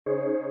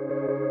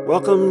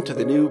Welcome to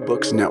the New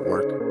Books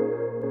Network.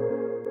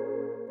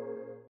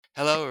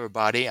 Hello,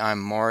 everybody. I'm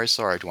Morris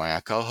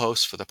Ordwine,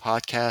 co-host for the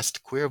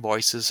podcast Queer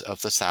Voices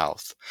of the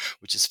South,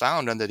 which is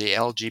found under the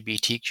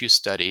LGBTQ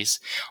Studies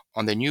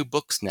on the New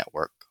Books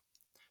Network.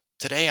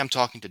 Today, I'm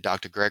talking to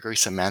Dr. Gregory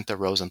Samantha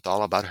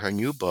Rosenthal about her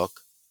new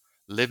book,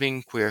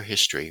 Living Queer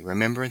History: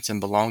 Remembrance and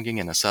Belonging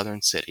in a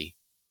Southern City,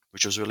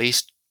 which was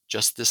released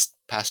just this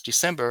past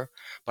December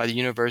by the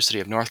University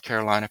of North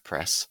Carolina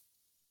Press.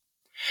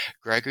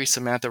 Gregory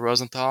Samantha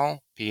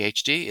Rosenthal,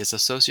 Ph.D., is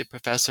Associate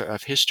Professor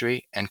of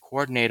History and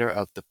Coordinator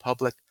of the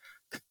Public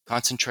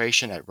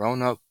Concentration at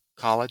Roanoke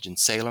College in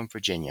Salem,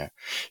 Virginia.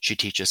 She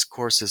teaches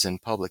courses in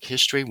public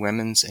history,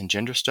 women's and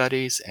gender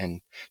studies,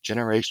 and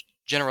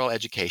general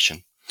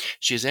education.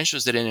 She is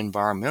interested in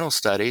environmental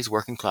studies,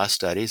 working class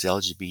studies,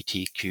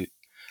 LGBTQ,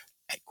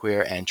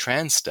 queer and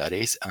trans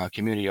studies,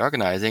 community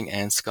organizing,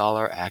 and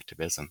scholar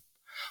activism.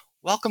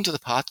 Welcome to the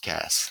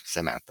podcast,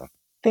 Samantha.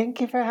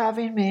 Thank you for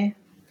having me.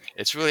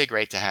 It's really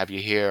great to have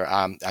you here.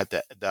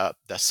 The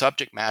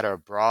subject matter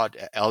of broad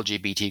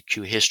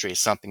LGBTQ history is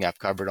something I've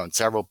covered on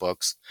several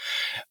books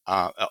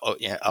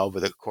over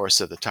the course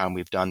of the time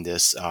we've done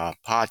this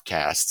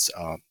podcasts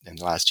in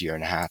the last year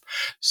and a half.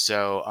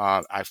 So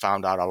I've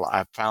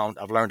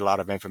learned a lot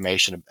of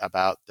information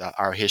about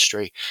our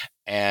history,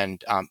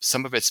 and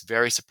some of it's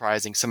very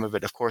surprising. Some of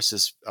it, of course,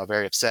 is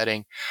very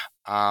upsetting.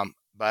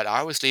 But I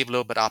always leave a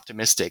little bit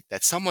optimistic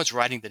that someone's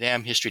writing the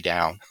damn history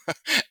down,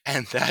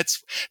 and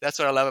that's what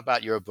I love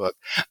about your book.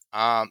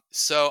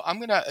 So I'm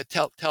going to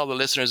tell the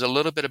listeners a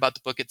little bit about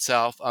the book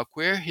itself.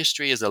 Queer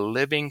history is a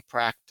living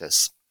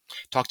practice.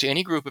 Talk to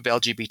any group of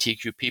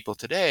LGBTQ people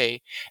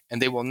today,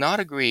 and they will not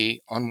agree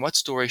on what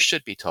story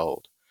should be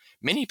told.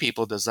 Many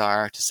people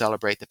desire to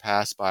celebrate the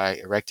past by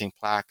erecting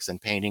plaques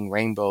and painting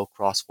rainbow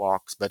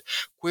crosswalks, but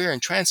queer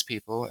and trans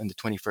people in the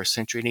 21st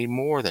century need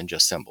more than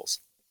just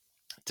symbols.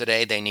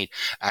 Today, they need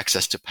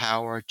access to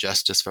power,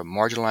 justice for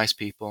marginalized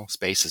people,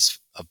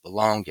 spaces of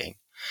belonging.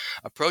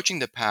 Approaching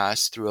the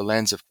past through a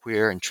lens of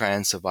queer and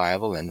trans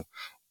survival and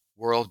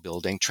world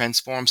building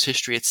transforms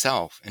history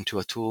itself into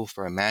a tool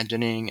for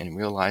imagining and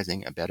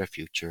realizing a better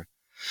future.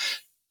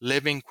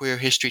 Living Queer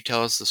History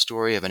tells the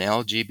story of an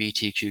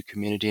LGBTQ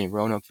community in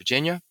Roanoke,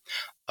 Virginia,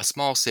 a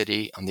small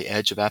city on the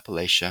edge of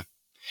Appalachia.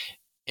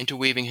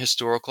 Interweaving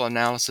historical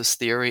analysis,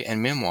 theory,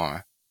 and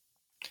memoir,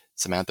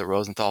 Samantha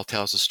Rosenthal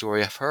tells the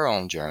story of her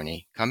own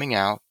journey, coming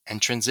out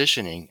and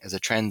transitioning as a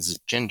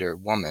transgender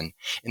woman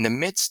in the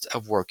midst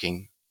of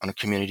working on a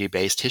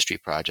community-based history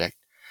project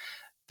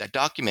that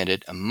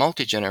documented a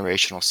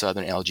multi-generational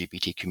Southern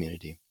LGBT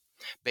community.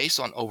 Based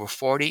on over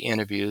 40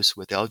 interviews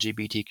with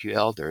LGBTQ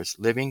elders,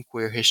 Living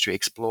Queer History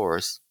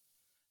explores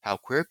how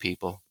queer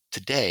people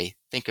today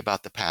think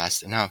about the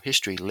past and how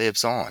history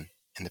lives on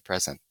in the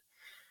present.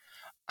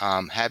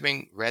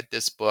 Having read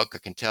this book, I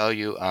can tell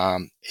you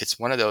it's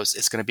going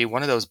to be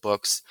one of those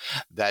books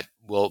that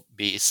will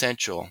be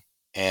essential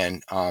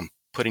in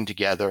putting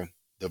together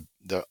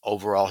the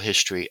overall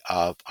history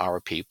of our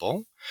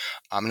people.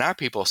 And our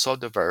people are so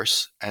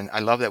diverse, and I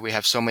love that we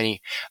have so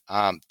many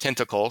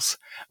tentacles,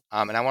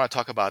 and I want to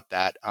talk about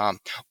that.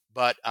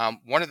 But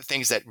one of the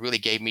things that really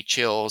gave me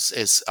chills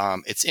is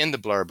it's in the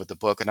blurb of the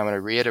book, and I'm going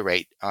to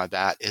reiterate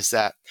that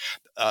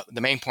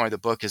the main point of the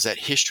book is that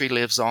history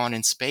lives on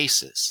in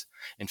spaces,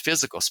 in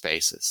physical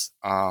spaces,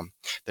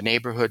 the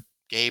neighborhood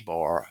gay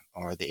bar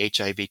or the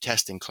HIV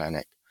testing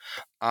clinic.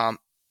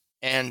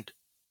 And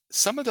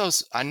some of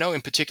those, I know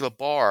in particular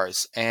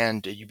bars,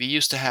 and we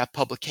used to have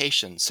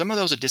publications, some of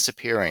those are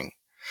disappearing.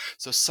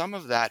 So some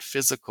of that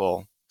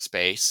physical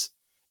space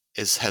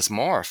has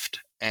morphed,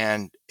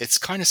 and it's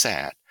kind of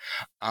sad.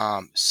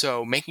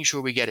 So making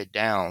sure we get it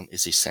down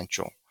is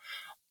essential.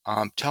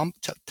 Tell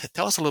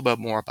us a little bit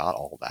more about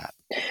all that.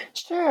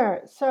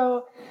 Sure.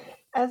 So,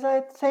 as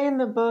I say in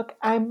the book,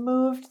 I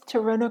moved to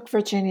Roanoke,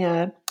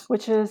 Virginia,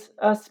 which is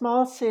a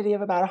small city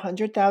of about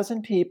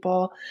 100,000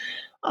 people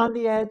on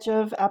the edge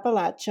of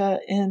Appalachia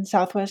in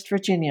Southwest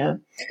Virginia.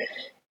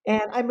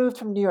 And I moved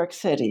from New York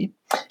City,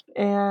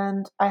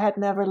 and I had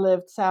never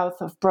lived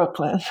south of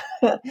Brooklyn.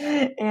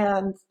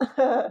 And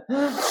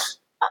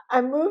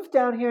I moved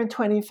down here in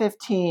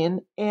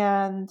 2015,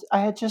 and I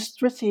had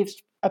just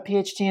received a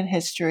PhD in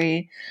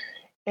history,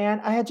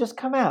 and I had just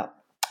come out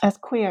as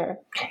queer.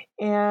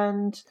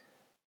 And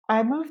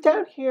I moved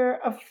out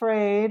here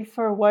afraid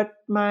for what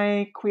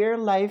my queer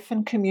life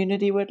and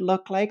community would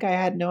look like. I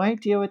had no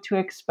idea what to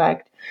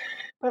expect,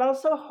 but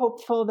also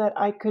hopeful that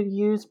I could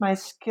use my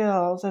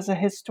skills as a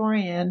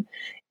historian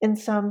in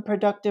some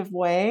productive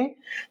way.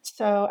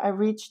 So I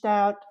reached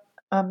out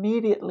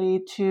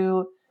immediately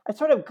I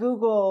sort of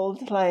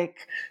Googled,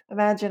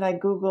 imagine I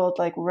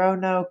Googled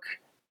Roanoke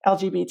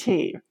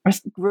LGBT or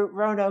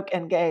Roanoke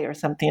and gay or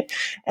something,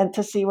 and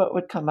to see what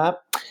would come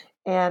up.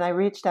 And I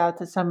reached out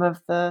to some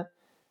of the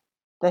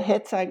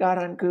hits I got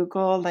on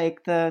Google,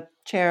 like the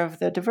chair of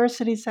the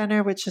Diversity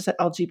Center, which is an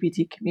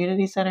LGBT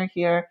community center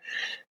here,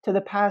 to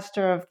the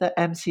pastor of the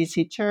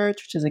MCC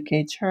Church, which is a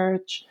gay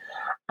church,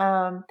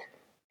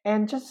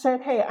 and just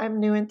said, hey, I'm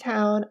new in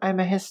town. I'm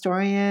a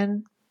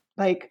historian.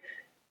 like,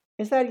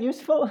 is that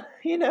useful?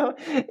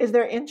 Is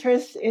there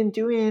interest in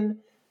doing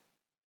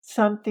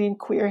something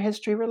queer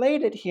history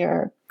related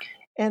here?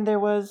 And there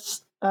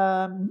was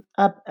an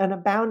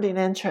abounding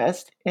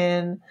interest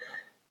in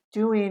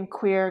doing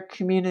queer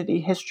community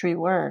history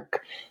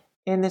work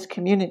in this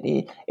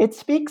community. It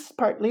speaks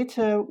partly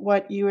to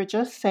what you were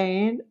just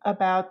saying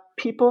about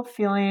people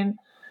feeling,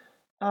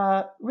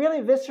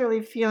 really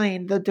viscerally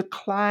feeling the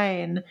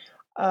decline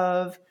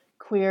of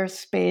queer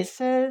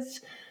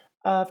spaces,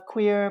 of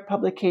queer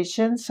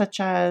publications such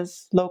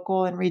as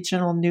local and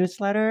regional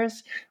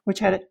newsletters, which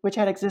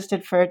had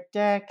existed for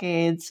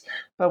decades,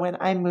 but when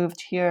I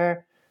moved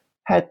here,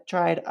 had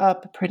dried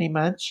up pretty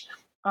much.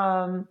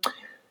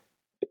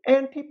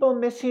 And people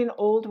missing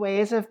old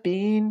ways of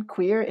being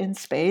queer in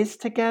space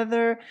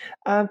together.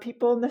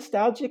 People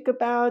nostalgic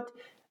about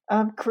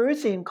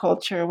cruising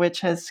culture,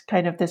 which has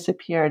kind of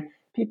disappeared.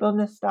 People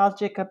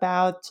nostalgic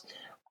about,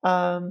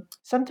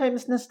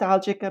 sometimes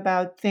nostalgic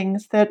about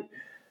things that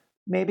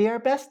maybe are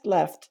best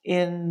left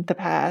in the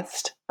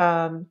past,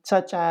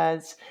 such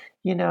as,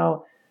 you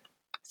know,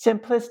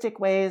 simplistic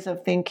ways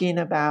of thinking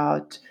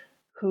about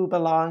who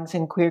belongs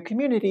in queer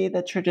community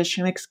that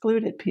traditionally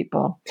excluded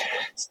people,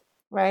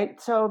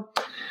 right? So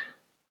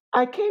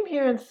I came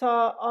here and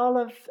saw all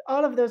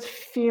of those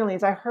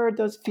feelings. I heard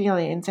those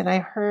feelings, and I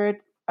heard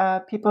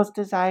people's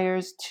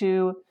desires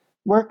to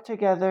work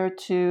together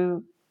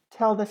to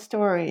tell the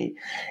story.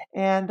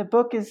 And the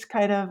book is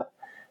kind of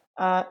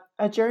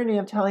a journey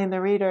of telling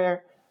the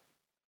reader,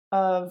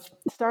 of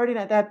starting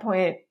at that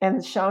point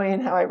and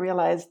showing how I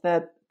realized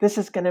that this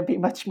is going to be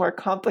much more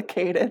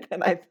complicated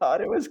than I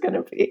thought it was going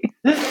to be.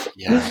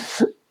 Yeah.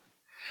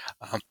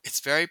 It's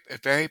very,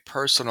 very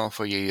personal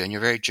for you, and you're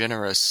very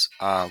generous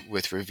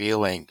with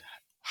revealing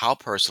how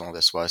personal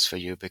this was for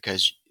you,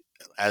 because,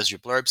 as your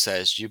blurb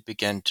says, you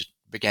began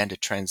to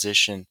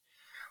transition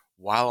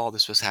while all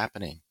this was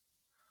happening.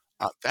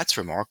 That's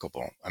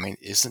remarkable. I mean,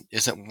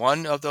 isn't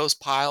one of those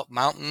pile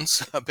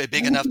mountains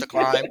big enough to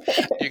climb?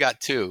 You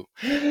got two.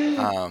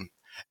 Um,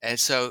 and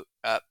so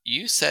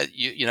you said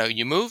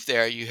you moved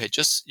there. You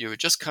were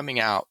just coming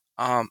out.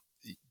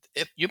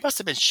 You must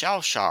have been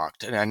shell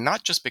shocked, and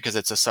not just because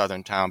it's a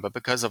southern town, but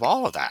because of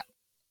all of that.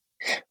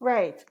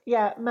 Right.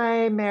 Yeah.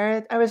 My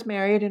marriage. I was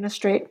married in a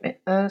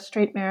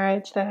straight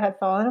marriage that had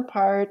fallen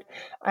apart.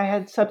 I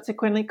had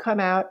subsequently come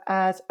out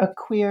as a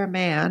queer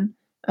man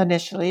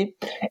initially,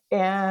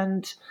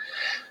 and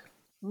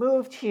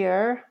moved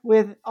here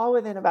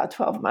within about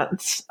 12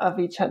 months of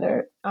each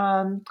other.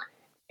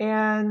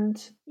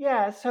 And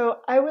yeah,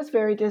 so I was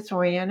very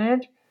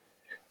disoriented.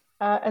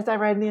 As I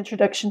read in the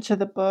introduction to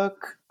the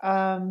book,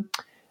 I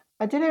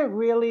didn't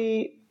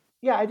really,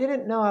 yeah, I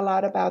didn't know a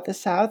lot about the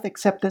South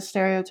except the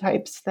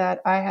stereotypes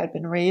that I had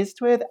been raised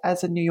with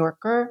as a New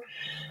Yorker.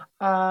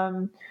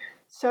 Um,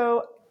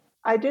 so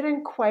I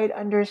didn't quite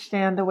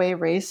understand the way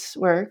race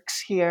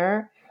works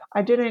here.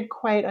 I didn't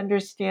quite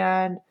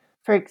understand,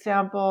 for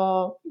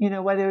example,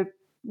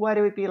 what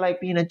it would be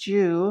like being a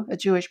Jew, a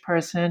Jewish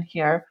person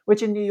here,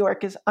 which in New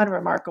York is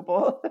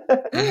unremarkable,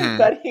 Hmm.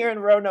 but here in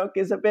Roanoke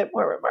is a bit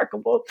more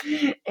remarkable.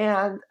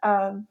 And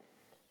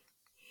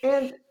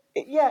and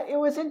yeah, it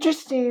was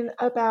interesting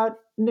about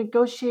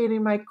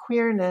negotiating my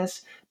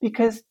queerness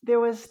because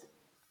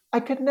I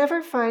could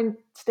never find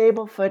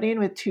stable footing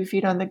with 2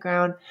 feet on the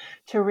ground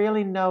to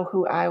really know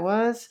who I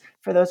was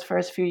for those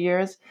first few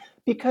years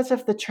because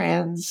of the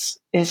trans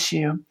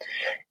issue.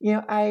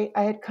 I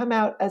had come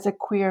out as a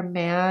queer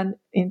man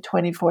in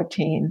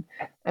 2014.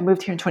 I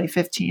moved here in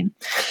 2015.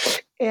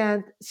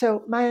 And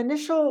so my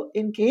initial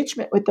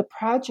engagement with the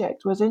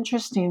project was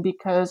interesting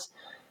because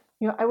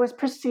I was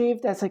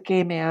perceived as a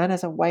gay man,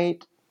 as a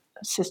white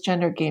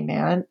cisgender gay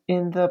man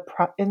in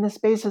the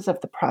spaces of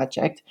the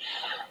project.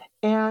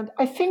 And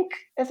I think,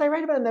 as I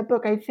write about in the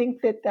book, I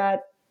think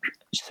that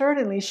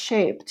certainly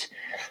shaped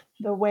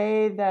the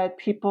way that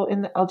people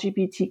in the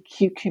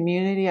LGBTQ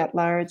community at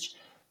large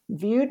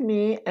viewed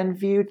me and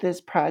viewed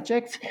this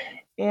project.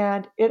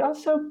 And it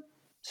also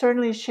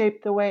certainly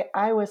shaped the way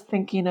I was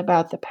thinking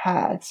about the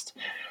past.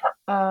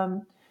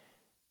 Um,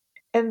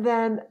 and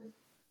then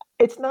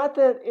it's not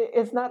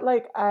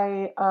like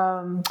I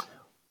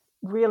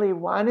really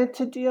wanted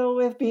to deal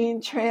with being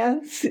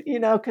trans,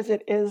 because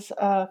it's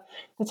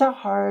a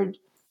hard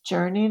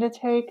journey to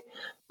take,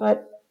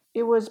 but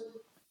it was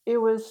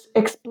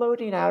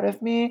exploding out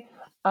of me.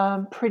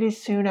 Pretty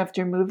soon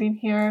after moving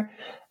here,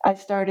 I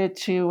started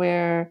to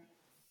wear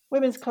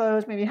women's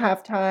clothes, maybe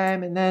half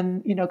time, and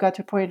then got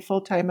to a point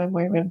full time I'm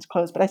wearing women's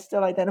clothes, but I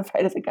still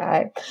identified as a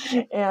guy,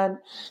 and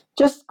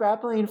just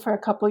grappling for a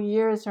couple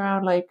years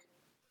around like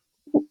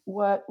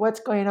what's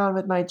going on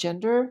with my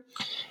gender.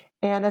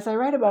 And as I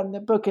write about in the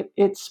book,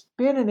 it's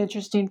been an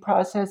interesting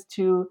process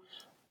to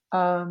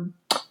um,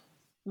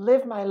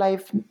 live my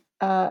life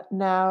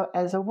now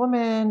as a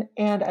woman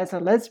and as a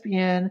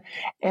lesbian,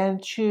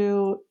 and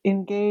to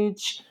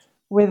engage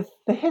with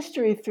the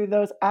history through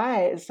those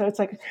eyes. So it's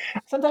like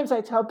sometimes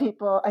I tell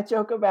people, I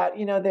joke about,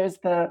 there's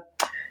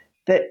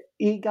the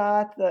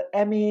EGOT, the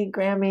Emmy,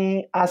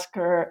 Grammy,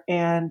 Oscar,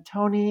 and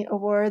Tony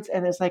Awards,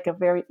 and there's like a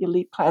very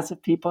elite class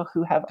of people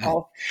who have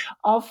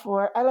all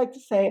four. I like to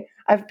say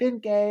I've been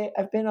gay,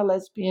 I've been a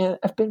lesbian,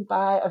 I've been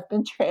bi, I've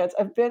been trans,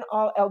 I've been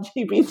all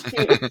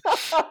LGBT.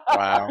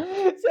 Wow.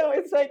 So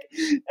it's like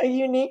a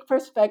unique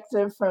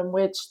perspective from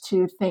which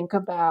to think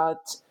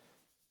about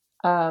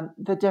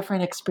the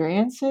different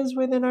experiences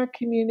within our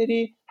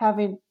community,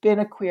 having been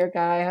a queer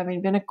guy,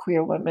 having been a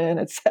queer woman,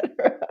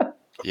 etc.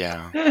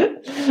 Yeah.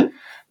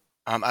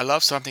 I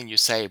love something you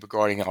say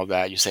regarding all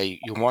that. You say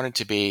you wanted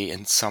to be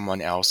in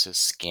someone else's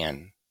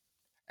skin,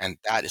 and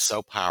that is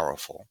so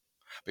powerful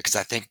because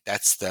I think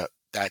that's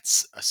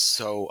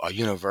so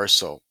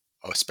universal,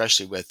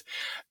 especially with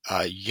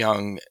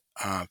young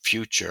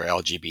future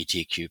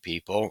LGBTQ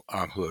people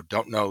who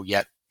don't know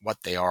yet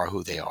what they are,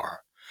 who they are.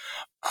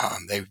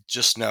 They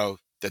just know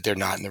that they're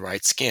not in the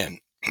right skin.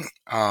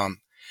 Um,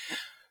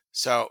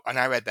 So, and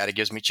I read that, it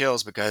gives me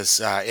chills because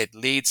it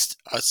leads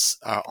us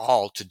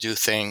all to do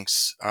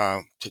things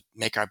to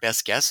make our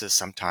best guesses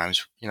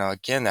sometimes.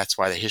 Again, that's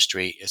why the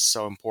history is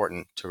so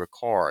important to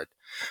record.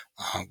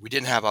 We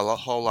didn't have a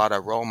whole lot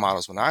of role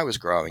models when I was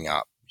growing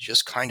up. You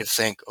just kind of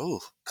think, oh,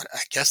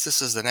 I guess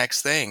this is the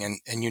next thing.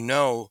 And you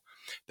know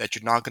that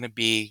you're not going to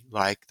be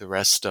like the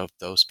rest of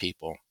those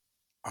people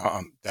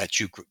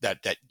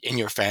that in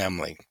your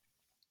family.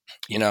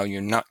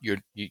 You're not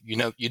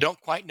you don't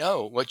quite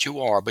know what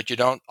you are, but you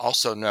don't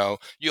also know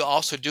you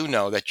also do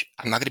know that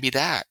I'm not going to be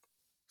that.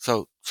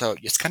 So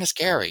it's kind of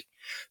scary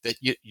that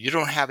you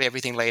don't have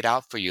everything laid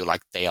out for you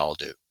like they all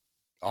do,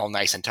 all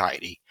nice and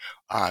tidy.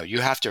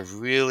 You have to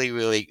really,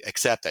 really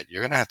accept that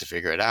you're going to have to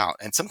figure it out,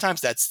 and sometimes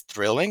that's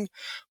thrilling,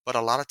 but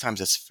a lot of times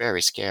it's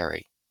very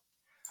scary.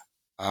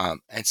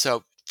 And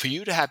so for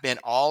you to have been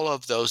all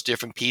of those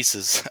different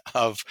pieces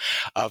of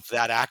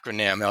that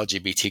acronym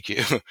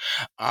LGBTQ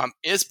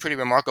is pretty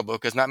remarkable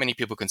because not many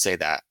people can say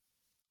that.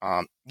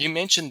 You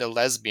mentioned the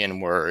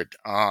lesbian word,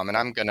 and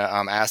I'm going to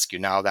ask you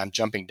now that I'm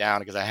jumping down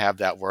because I have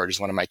that word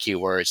as one of my key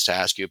words to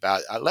ask you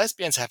about.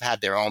 Lesbians have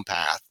had their own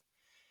path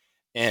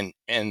in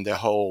the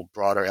whole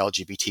broader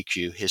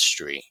LGBTQ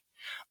history,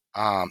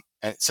 and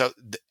a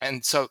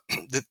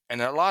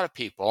lot of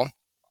people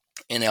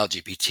in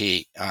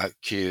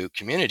LGBTQ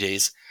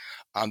communities,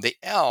 the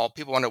L,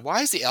 people wonder,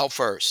 why is the L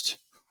first?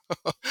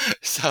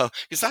 So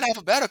it's not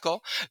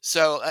alphabetical.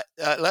 So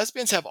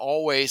lesbians have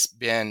always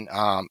been,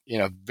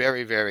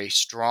 very, very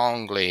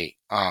strongly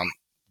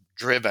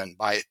driven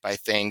by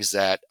things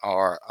that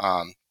are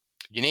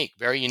unique,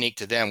 very unique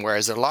to them.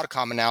 Whereas there's a lot of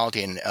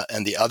commonality in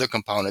the other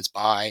components,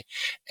 bi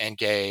and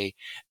gay,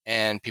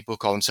 and people who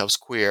call themselves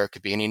queer.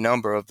 Could be any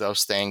number of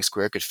those things.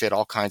 Queer could fit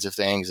all kinds of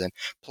things, and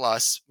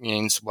plus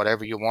means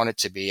whatever you want it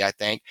to be. I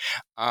think,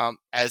 and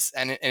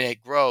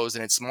it grows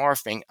and it's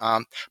morphing.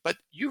 But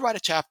you write a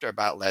chapter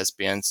about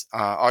lesbians,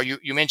 or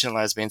you mentioned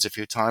lesbians a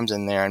few times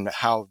in there, and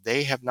how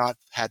they have not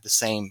had the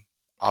same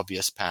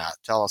obvious path.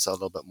 Tell us a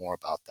little bit more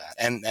about that,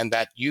 and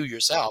that you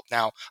yourself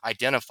now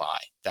identify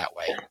that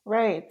way.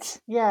 Right.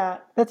 Yeah.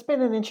 That's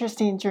been an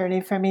interesting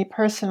journey for me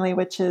personally,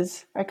 which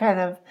is I kind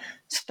of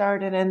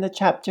started in the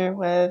chapter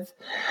with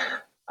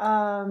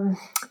how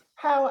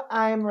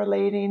I'm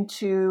relating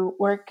to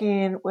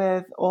working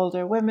with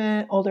older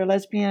women, older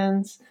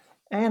lesbians,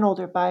 and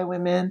older bi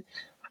women.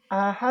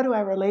 How do I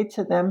relate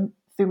to them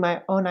through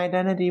my own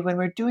identity when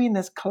we're doing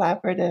this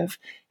collaborative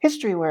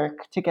history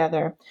work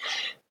together?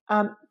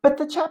 But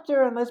the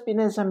chapter on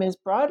lesbianism is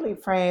broadly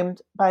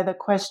framed by the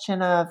question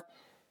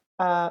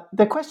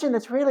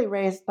that's really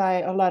raised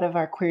by a lot of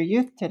our queer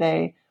youth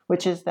today,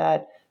 which is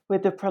that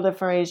with the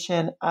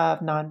proliferation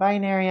of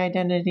non-binary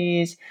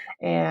identities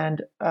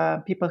and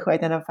people who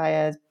identify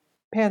as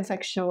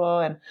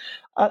pansexual and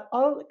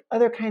all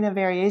other kind of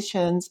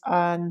variations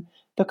on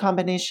the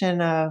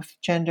combination of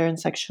gender and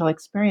sexual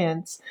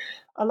experience,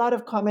 a lot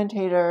of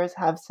commentators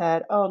have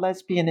said, "Oh,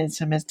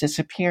 lesbianism is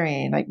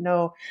disappearing. Like,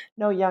 no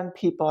young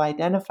people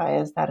identify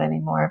as that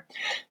anymore."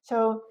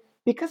 So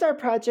because our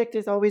project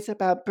is always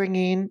about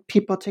bringing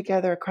people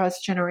together across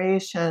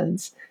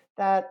generations,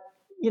 that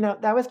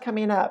was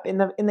coming up in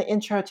the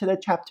intro to the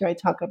chapter. I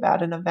talk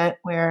about an event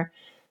where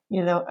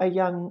a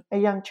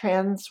young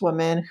trans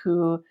woman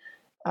who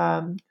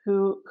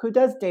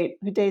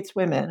dates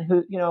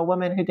women, a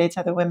woman who dates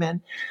other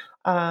women,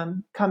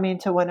 coming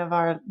to one of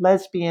our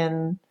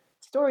lesbian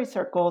story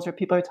circles where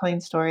people are telling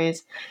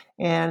stories,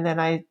 and then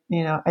I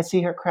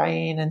see her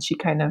crying, and she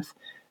kind of,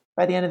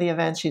 by the end of the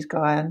event, she's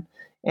gone,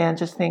 and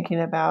just thinking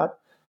about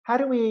how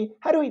do we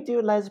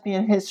do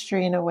lesbian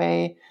history in a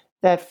way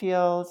that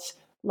feels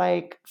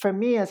like, for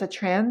me as a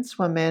trans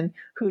woman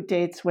who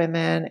dates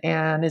women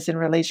and is in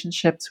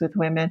relationships with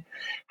women,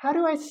 how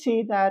do I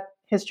see that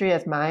history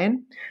as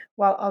mine,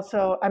 while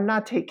also I'm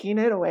not taking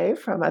it away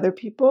from other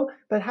people,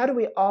 but how do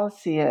we all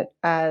see it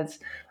uh,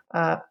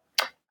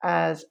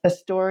 as a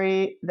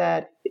story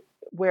that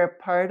we're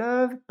part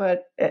of,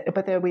 but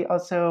that we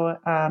also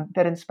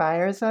that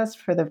inspires us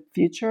for the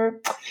future.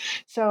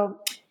 So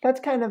that's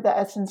kind of the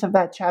essence of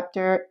that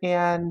chapter.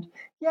 And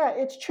yeah,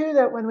 it's true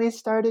that when we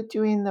started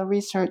doing the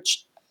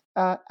research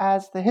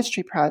as the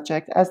History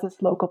Project, as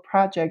this local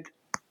project.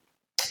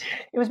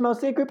 It was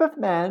mostly a group of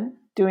men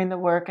doing the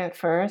work at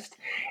first,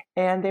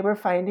 and they were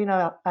finding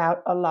out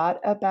a lot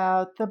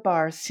about the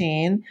bar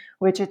scene,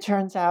 which it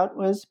turns out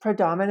was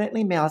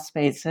predominantly male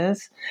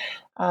spaces.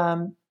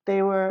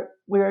 We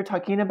were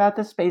talking about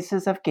the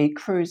spaces of gay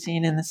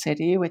cruising in the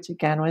city, which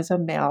again was a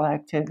male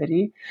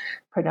activity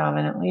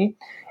predominantly,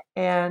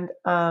 and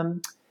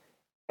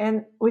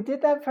we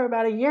did that for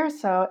about a year or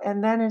so,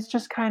 and then it's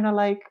just kind of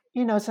like,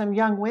 some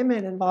young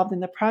women involved in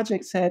the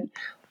project said,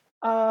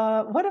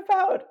 what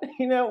about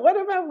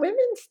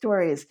women's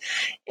stories?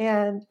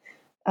 And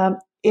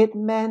it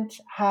meant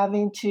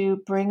having to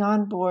bring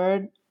on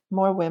board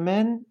more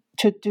women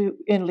to do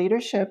in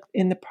leadership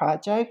in the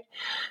project,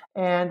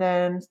 and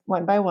then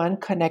one by one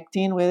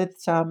connecting with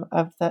some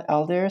of the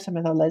elders, some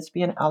of the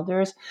lesbian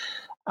elders,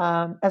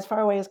 as far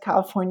away as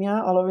California,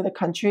 all over the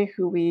country,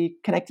 who we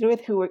connected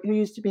with, who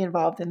used to be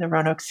involved in the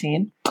Roanoke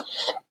scene,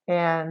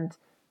 and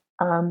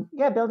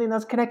building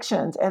those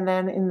connections. And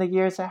then in the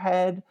years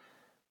ahead,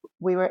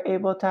 we were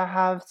able to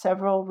have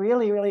several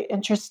really, really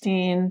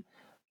interesting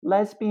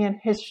lesbian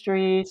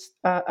history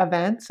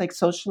events, like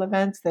social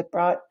events that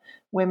brought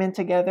women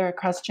together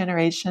across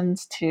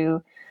generations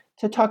to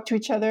talk to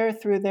each other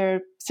through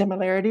their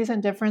similarities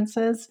and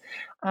differences.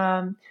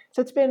 So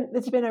it's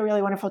been a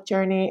really wonderful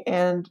journey,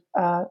 and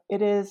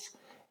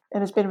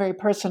it's been a very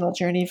personal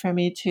journey for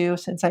me too,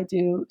 since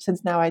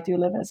now I do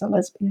live as a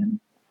lesbian.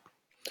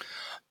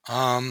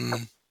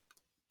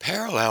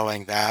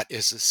 Paralleling that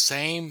is the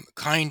same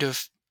kind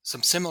of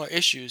some similar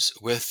issues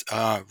with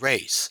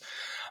race.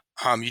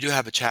 You do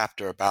have a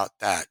chapter about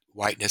that,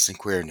 whiteness and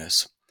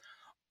queerness.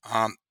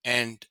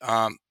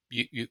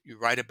 You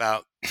write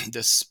about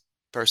this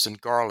person,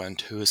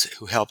 Garland, who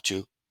helped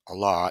you a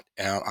lot.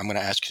 And I'm going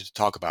to ask you to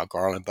talk about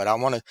Garland, but I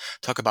want to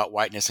talk about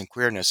whiteness and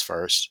queerness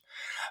first.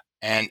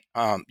 And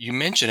you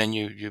mentioned, and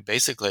you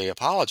basically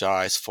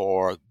apologize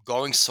for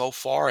going so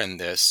far in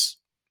this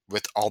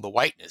with all the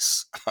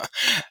whiteness,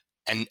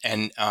 and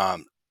a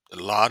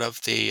lot of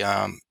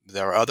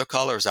there are other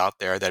colors out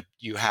there that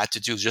you had to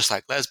do, just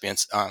like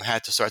lesbians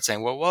had to start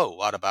saying, whoa,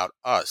 what about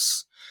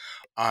us?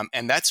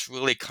 And that's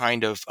really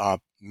kind of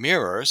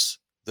mirrors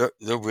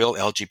the real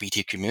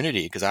LGBT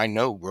community, because I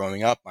know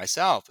growing up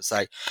myself, it's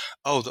like,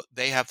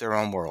 they have their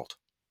own world.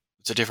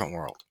 It's a different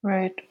world.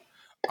 Right.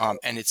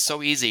 And it's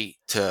so easy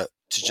to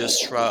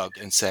just shrug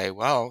and say,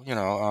 well, they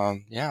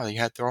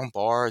have their own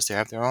bars, they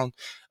have their own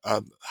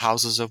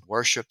houses of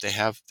worship, they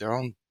have their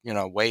own,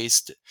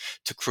 ways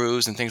to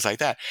cruise and things like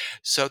that.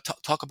 So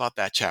talk about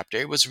that chapter.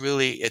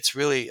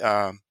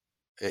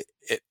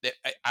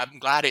 I'm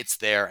glad it's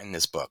there in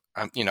this book.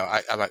 I'm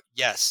like,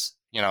 yes,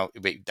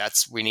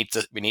 we need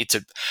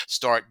to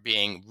start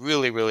being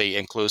really, really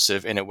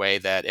inclusive in a way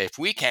that if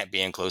we can't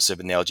be inclusive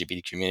in the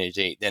LGBT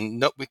community,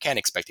 then we can't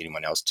expect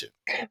anyone else to.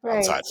 Right.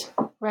 Outside.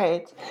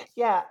 Right.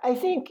 Yeah, I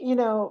think,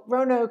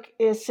 Roanoke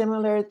is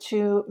similar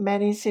to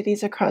many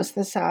cities across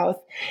the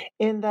South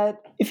in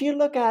that if you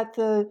look at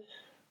the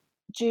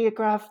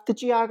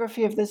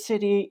geography of the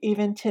city,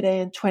 even today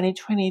in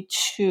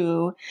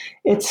 2022,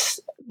 it's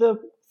the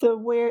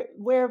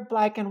where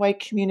Black and white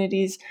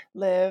communities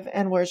live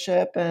and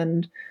worship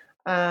and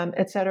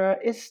etc.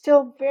 is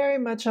still very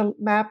much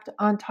mapped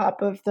on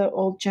top of the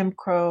old Jim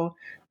Crow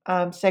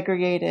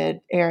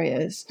segregated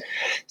areas.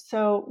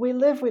 So we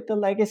live with the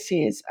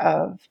legacies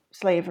of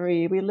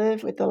slavery. We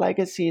live with the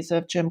legacies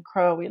of Jim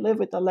Crow. We live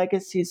with the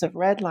legacies of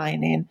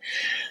redlining.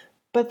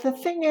 But the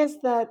thing is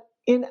that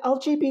in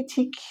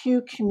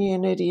LGBTQ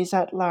communities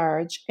at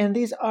large, and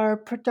these are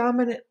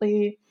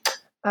predominantly,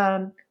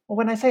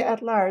 when I say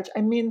at large,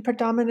 I mean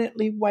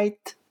predominantly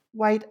white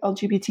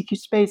LGBTQ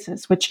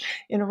spaces, which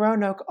in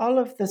Roanoke, all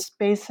of the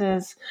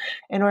spaces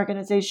and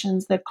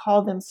organizations that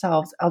call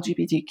themselves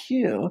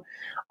LGBTQ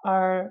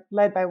are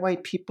led by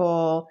white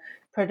people,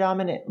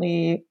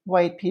 predominantly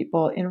white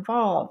people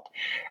involved.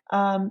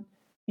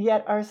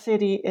 Yet our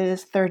city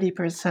is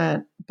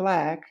 30%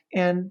 Black,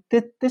 and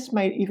this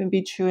might even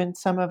be true in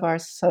some of our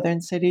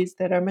southern cities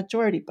that are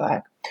majority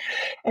Black.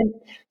 And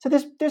so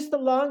there's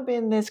long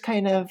been this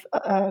kind of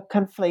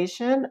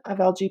conflation of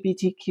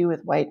LGBTQ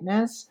with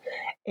whiteness,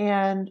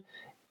 and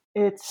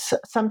it's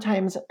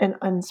sometimes an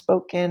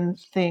unspoken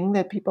thing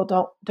that people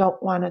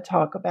don't want to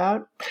talk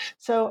about.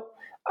 So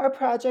our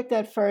project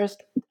at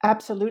first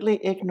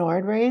absolutely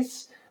ignored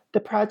race.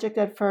 The project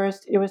at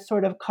first, it was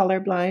sort of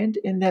colorblind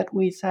in that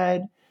we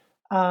said,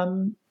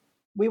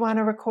 we want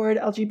to record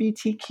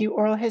LGBTQ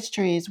oral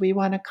histories. We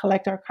want to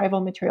collect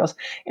archival materials.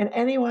 And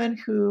anyone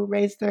who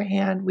raised their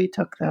hand, we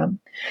took them.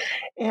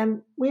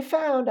 And we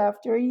found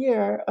after a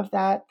year of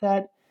that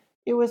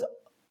it was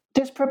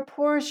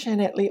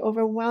disproportionately,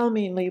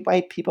 overwhelmingly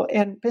white people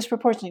and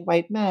disproportionately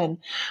white men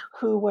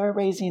who were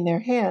raising their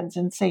hands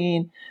and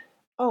saying,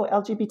 oh,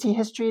 LGBT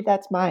history,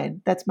 that's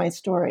mine. That's my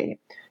story.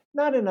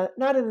 Not in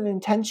an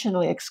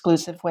intentionally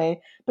exclusive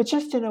way, but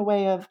just in a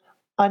way of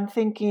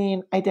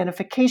unthinking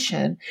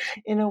identification,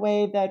 in a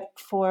way that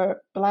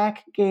for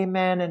Black gay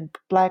men and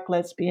Black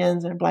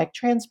lesbians and Black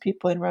trans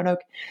people in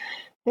Roanoke,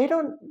 they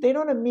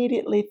don't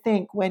immediately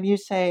think when you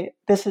say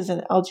this is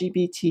an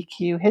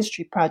LGBTQ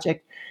history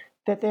project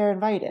that they're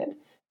invited.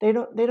 They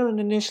don't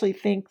initially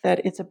think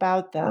that it's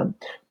about them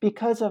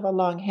because of a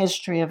long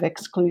history of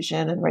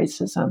exclusion and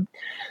racism.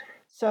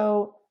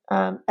 So,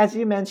 as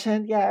you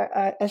mentioned,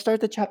 yeah, I started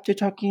the chapter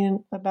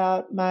talking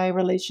about my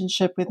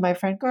relationship with my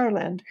friend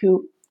Garland,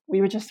 who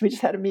we just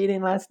had a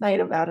meeting last night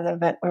about an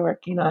event we're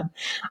working on.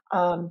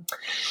 Um,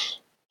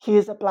 he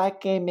is a Black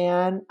gay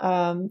man,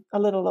 a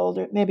little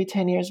older, maybe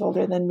 10 years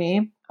older than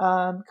me,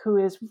 who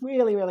is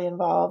really, really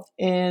involved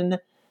in,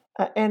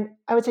 and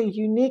I would say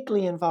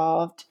uniquely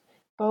involved,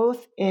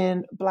 both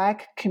in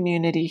Black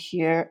community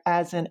here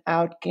as an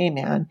out gay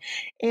man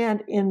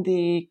and in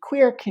the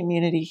queer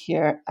community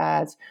here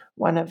as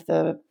one of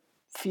the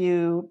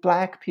few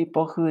Black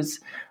people who's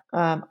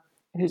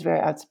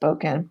very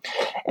outspoken.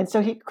 And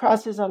so he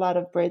crosses a lot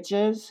of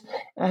bridges.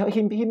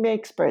 He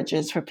makes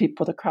bridges for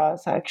people to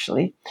cross,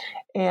 actually,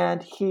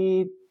 and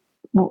he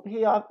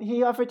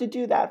offered to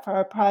do that for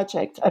our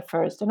project at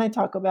first. And I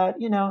talk about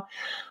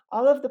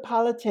all of the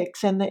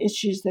politics and the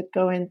issues that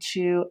go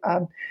into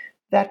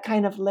that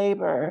kind of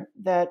labor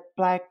that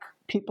Black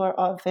people are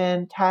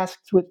often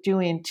tasked with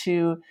doing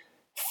to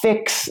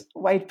fix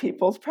white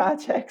people's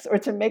projects or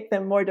to make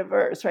them more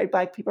diverse, right?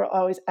 Black people are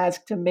always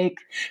asked to make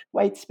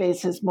white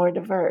spaces more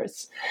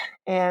diverse.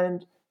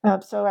 And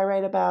so I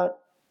write about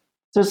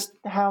just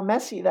how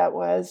messy that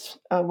was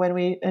when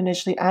we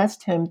initially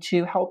asked him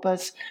to help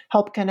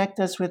connect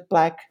us with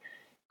Black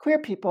queer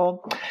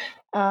people.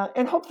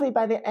 And hopefully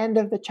by the end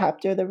of the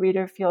chapter, the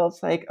reader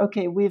feels like,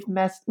 okay, we've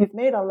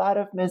made a lot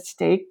of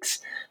mistakes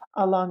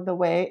along the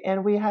way,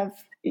 and we have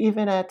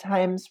even at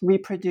times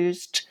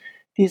reproduced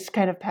these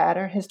kind of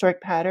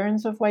historic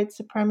patterns of white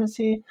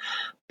supremacy,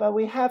 but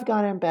we have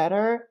gotten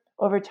better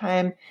over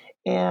time.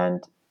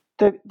 And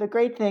the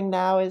great thing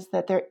now is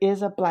that there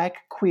is a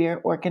Black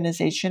queer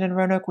organization in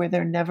Roanoke where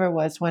there never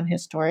was one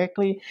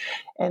historically,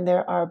 and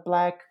there are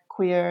Black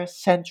queer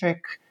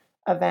centric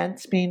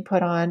events being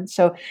put on.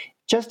 So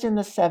just in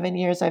the 7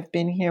 years I've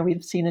been here,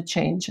 we've seen a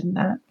change in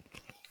that.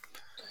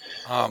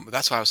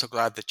 That's why I was so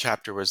glad the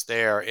chapter was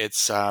there. It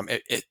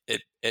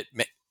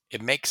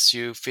makes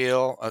you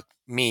feel I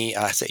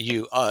say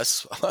you,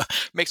 us,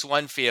 makes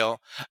one feel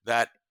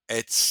that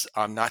it's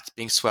not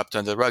being swept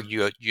under the rug.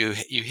 You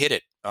hit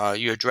it,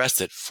 you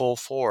addressed it full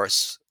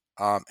force,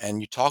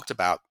 and you talked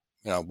about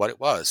what it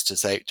was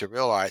to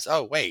realize,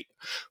 oh wait,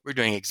 we're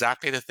doing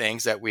exactly the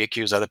things that we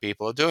accuse other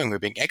people of doing. We're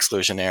being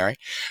exclusionary,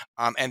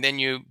 and then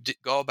you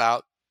go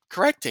about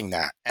correcting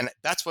that, and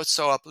that's what's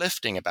so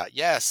uplifting about.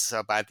 Yes,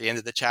 by the end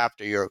of the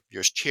chapter, you're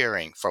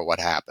cheering for what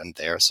happened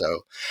there.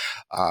 So,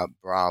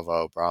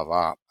 bravo,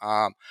 bravo.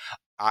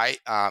 I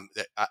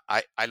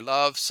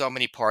love so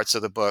many parts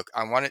of the book.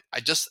 I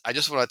just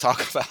want to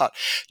talk about.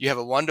 You have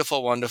a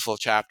wonderful, wonderful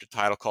chapter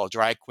title called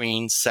 "Drag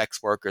Queens,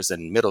 Sex Workers,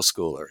 and Middle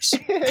Schoolers,"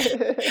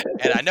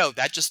 and I know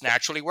that just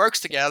naturally works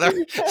together.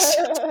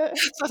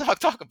 So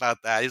talk about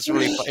that.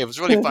 It was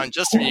really fun.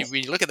 Just when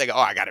you look at it, go, oh,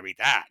 I got to read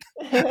that.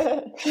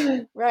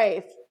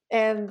 Right.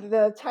 And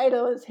the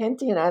title is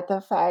hinting at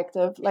the fact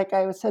of, like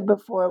I said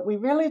before, we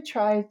really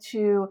try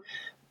to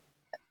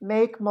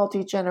make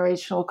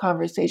multi-generational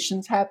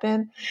conversations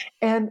happen.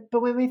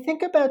 But when we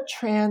think about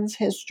trans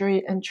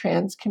history and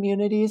trans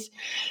communities,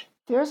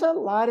 there's a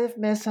lot of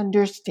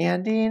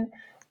misunderstanding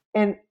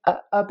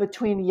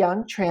between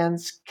young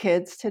trans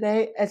kids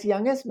today, as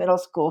young as middle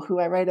school, who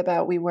I write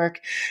about.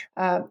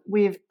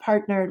 We've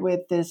partnered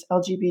with this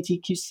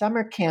LGBTQ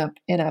summer camp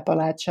in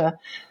Appalachia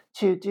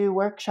to do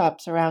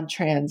workshops around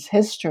trans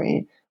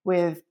history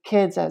with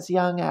kids as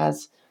young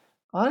as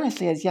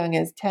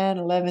 10,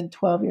 11,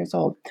 12 years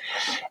old.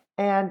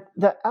 And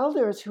the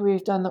elders who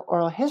we've done the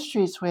oral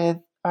histories with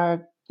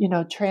are,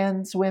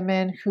 trans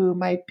women who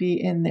might be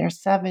in their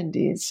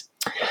 70s.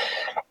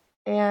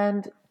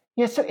 And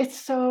yeah, so it's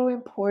so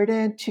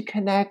important to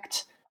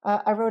connect.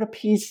 I wrote a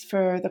piece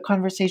for The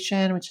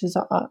Conversation, which is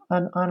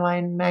an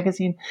online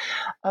magazine,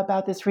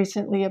 about this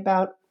recently,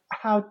 about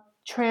how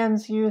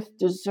trans youth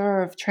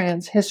deserve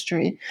trans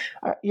history.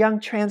 Young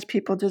trans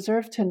people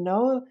deserve to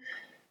know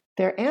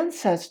their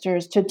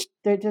ancestors.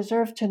 They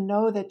deserve to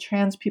know that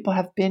trans people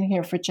have been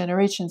here for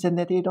generations and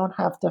that they don't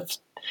have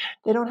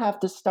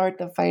to start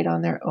the fight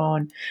on their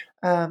own.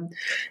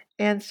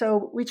 And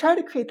so we try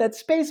to create that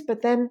space,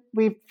 but then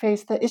we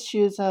face the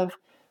issues of,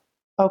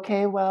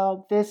 okay,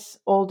 well, this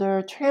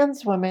older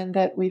trans woman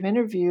that we've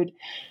interviewed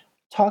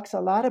talks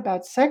a lot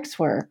about sex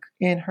work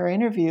in her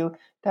interview.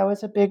 That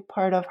was a big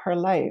part of her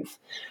life.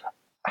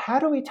 How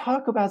do we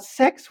talk about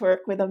sex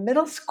work with a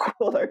middle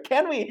schooler?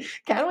 Can we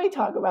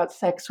talk about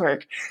sex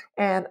work?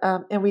 And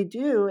we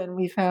do, and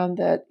we found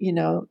that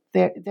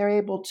they're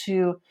able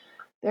to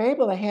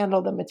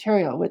handle the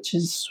material, which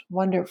is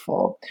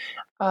wonderful.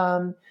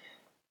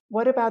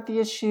 What about the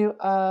issue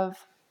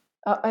of,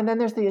 and then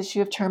there's the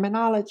issue of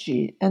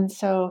terminology. And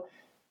so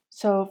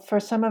for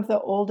some of the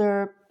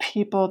older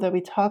people that we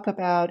talk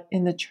about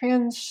in the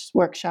trans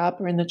workshop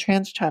or in the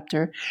trans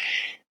chapter,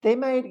 they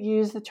might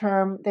use the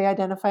term, they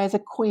identify as a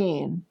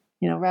queen,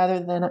 rather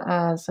than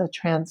as a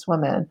trans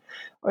woman.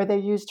 Or they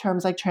use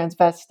terms like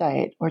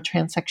transvestite or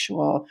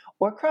transsexual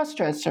or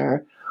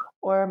crossdresser,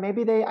 or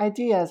maybe they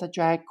ID as a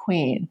drag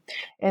queen.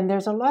 And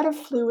there's a lot of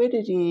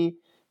fluidity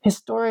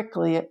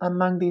historically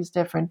among these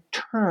different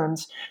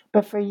terms.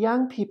 But for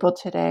young people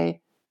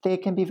today, they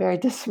can be very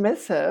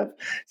dismissive,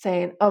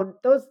 saying, "Oh,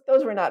 those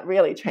were not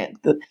really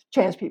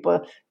trans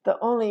people. The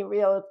only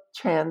real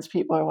trans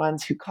people are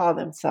ones who call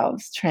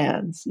themselves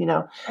trans."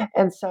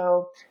 And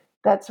so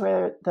that's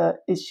where the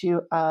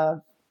issue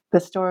of the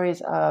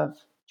stories of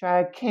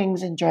drag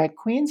kings and drag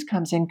queens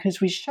comes in,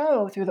 because we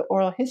show through the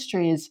oral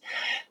histories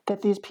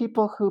that these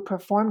people who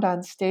performed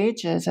on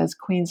stages as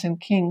queens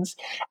and kings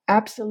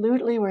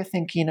absolutely were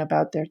thinking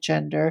about their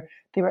gender.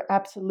 They were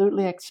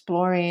absolutely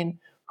exploring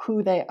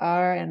who they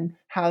are and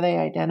how they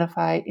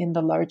identify in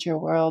the larger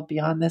world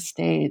beyond the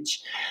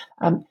stage.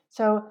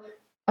 So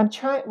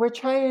we're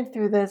trying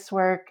through this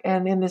work,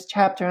 and in this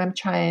chapter, I'm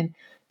trying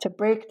to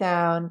break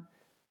down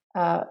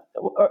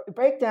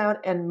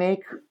and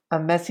make a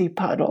messy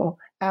puddle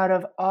out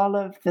of all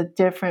of the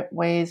different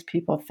ways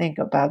people think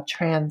about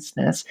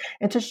transness,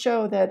 and to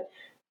show that,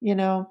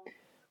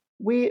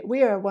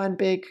 we are one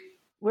big,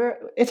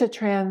 it's a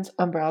trans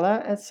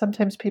umbrella, as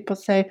sometimes people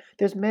say.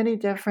 There's many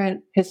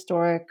different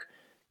historic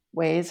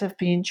ways of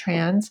being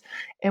trans,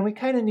 and we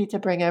kind of need to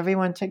bring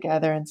everyone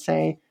together and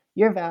say,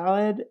 you're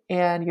valid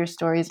and your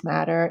stories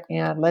matter,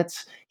 and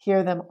let's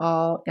hear them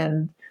all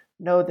and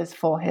know this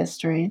full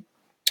history.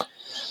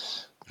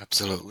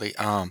 Absolutely.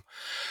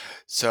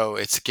 So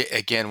it's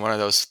again one of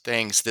those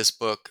things. This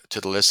book,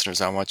 to the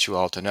listeners, I want you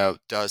all to know,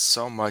 does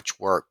so much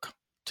work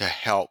to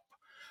help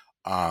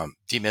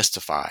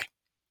demystify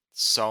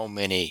so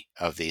many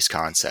of these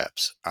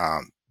concepts.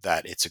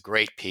 That it's a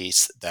great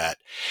piece. That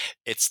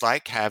it's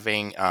like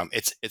having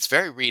it's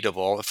very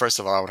readable. First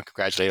of all, I want to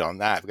congratulate on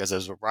that, because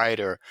as a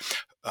writer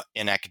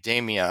in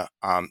academia,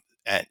 and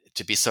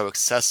to be so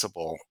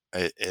accessible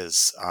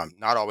is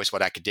not always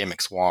what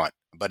academics want,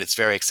 but it's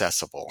very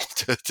accessible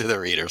to the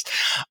readers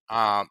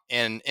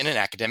in an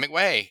academic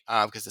way,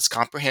 because it's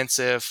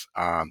comprehensive.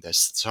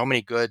 There's so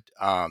many good,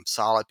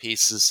 solid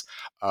pieces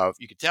of,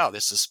 you can tell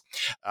this is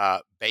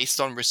based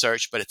on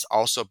research, but it's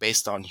also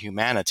based on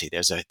humanity.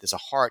 There's a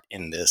heart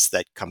in this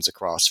that comes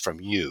across from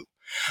you.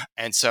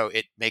 And so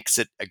it makes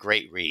it a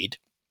great read.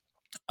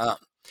 Um,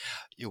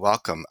 you're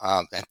welcome,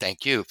 and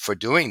thank you for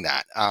doing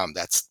that.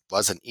 That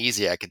wasn't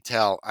easy, I can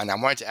tell. And I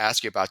wanted to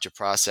ask you about your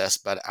process,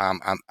 but I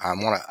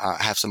want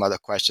to have some other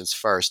questions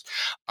first.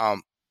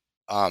 Um,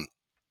 um,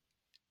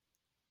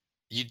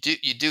 you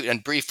do,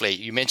 and briefly,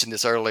 you mentioned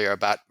this earlier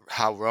about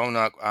how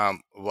Roanoke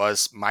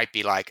might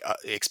be like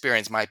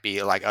experience might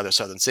be like other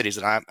southern cities,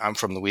 and I'm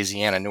from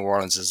Louisiana. New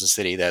Orleans is a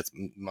city that's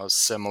most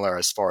similar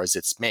as far as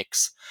its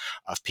mix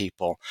of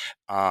people.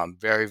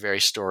 Very very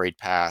storied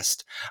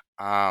past,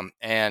 I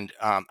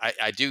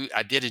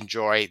did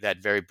enjoy that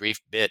very brief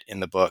bit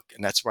in the book,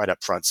 and that's right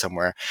up front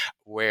somewhere,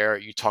 where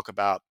you talk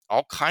about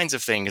all kinds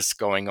of things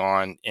going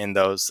on in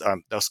those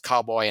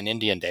cowboy and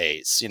Indian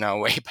days.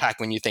 Way back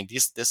when you think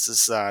this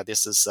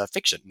is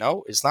fiction.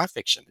 No, it's not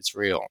fiction. It's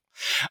real.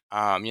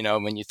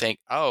 When you think,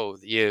 oh,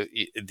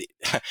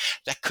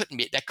 that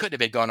couldn't have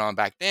been going on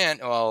back then.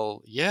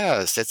 Well,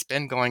 yes, it's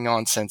been going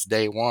on since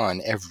day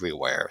one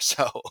everywhere.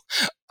 So,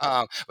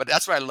 but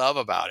that's what I love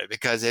about it,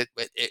 because it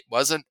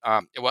wasn't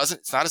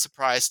it's not a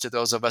surprise to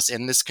those of us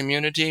in this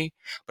community,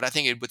 but I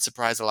think it would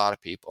surprise a lot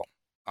of people.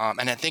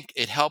 And I think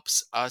it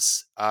helps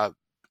us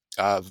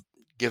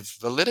give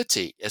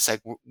validity. It's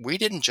like we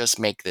didn't just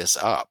make this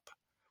up.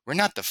 We're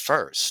not the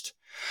first.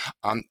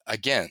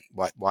 Again,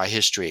 why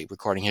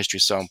recording history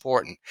is so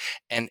important.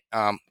 And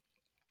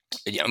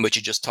what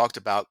you just talked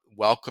about,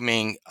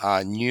 welcoming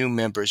new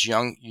members,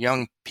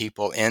 young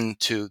people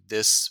into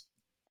this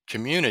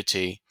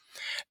community,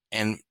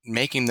 and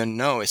making them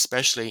know,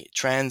 especially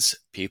trans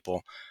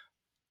people,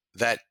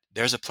 that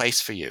there's a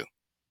place for you.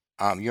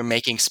 You're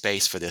making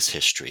space for this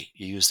history.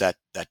 You use that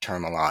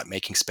term a lot,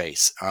 making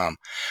space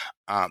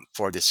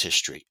for this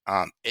history.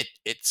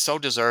 It so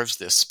deserves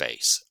this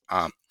space,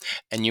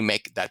 and you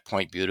make that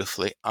point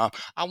beautifully.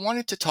 I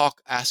wanted to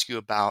ask you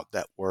about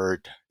that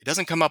word. It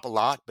doesn't come up a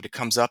lot, but it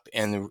comes up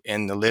in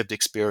the lived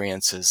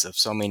experiences of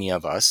so many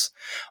of us.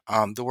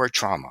 The word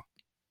trauma.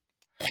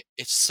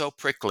 It's so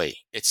prickly.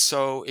 It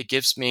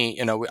gives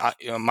me,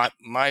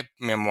 my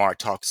memoir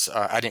talks.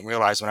 I didn't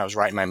realize when I was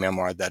writing my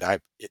memoir that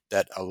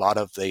a lot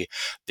of the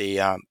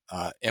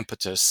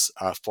impetus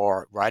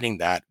for writing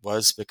that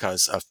was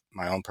because of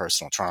my own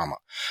personal trauma.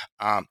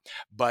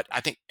 But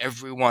I think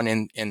everyone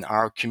in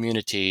our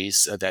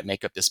communities that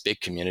make up this big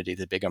community,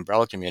 the big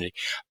umbrella community,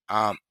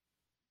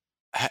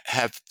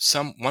 have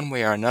one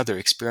way or another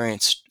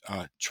experienced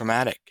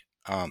traumatic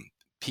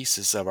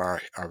pieces of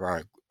our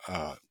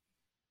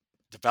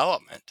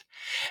development.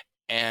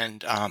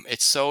 And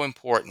it's so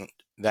important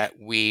that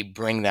we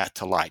bring that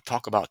to light.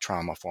 Talk about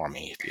trauma for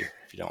me, if you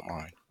don't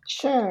mind.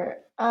 Sure.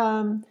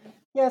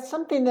 Yeah,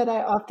 something that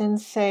I often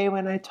say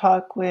when I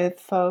talk with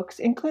folks,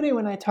 including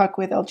when I talk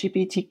with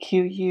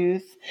LGBTQ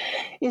youth,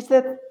 is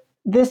that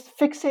this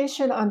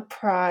fixation on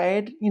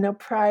pride,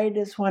 pride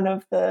is one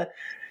of the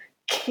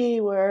key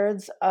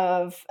words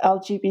of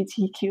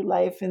LGBTQ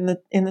life in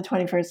the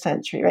 21st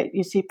century, right?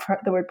 You see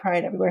the word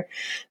pride everywhere.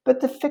 But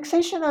the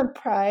fixation on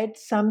pride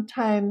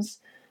sometimes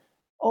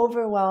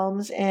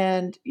overwhelms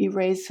and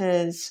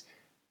erases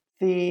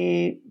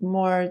the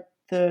more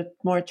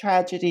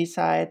tragedy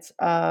sides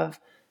of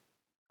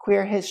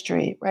queer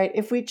history, right?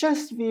 If we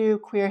just view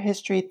queer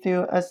history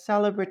through a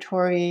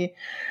celebratory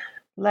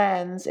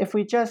lens, if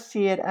we just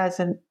see it as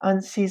an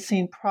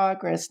unceasing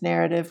progress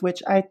narrative,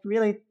 which I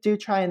really do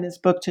try in this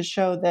book to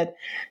show that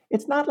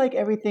it's not like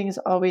everything's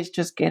always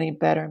just getting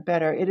better and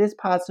better. It is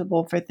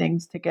possible for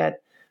things to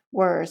get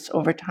worse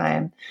over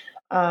time.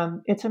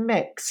 It's a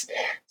mix.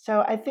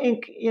 So I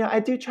think, I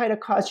do try to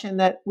caution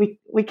that we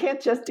can't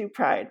just do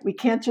pride. We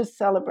can't just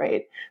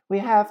celebrate. We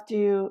have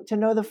to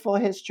know the full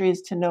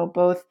histories, to know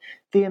both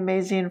the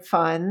amazing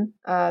fun,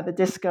 the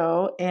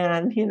disco,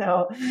 and,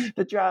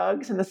 the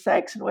drugs and the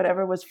sex and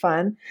whatever was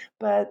fun,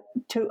 but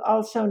to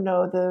also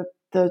know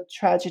the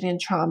tragedy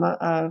and trauma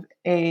of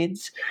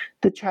AIDS,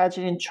 the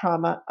tragedy and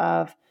trauma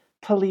of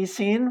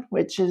policing,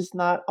 which is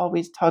not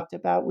always talked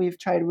about. We've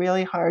tried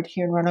really hard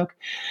here in Roanoke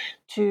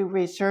to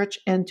research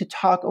and to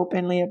talk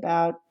openly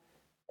about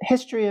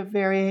history of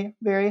very,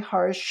 very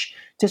harsh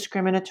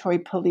discriminatory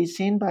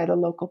policing by the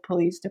local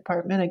police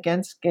department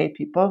against gay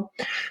people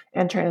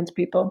and trans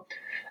people.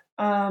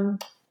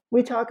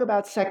 We talk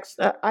about sex.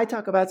 I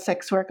talk about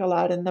sex work a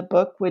lot in the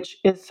book, which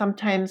is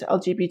sometimes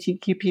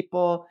LGBTQ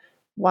people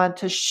want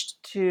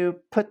to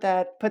put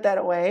that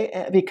away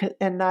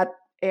and not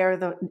air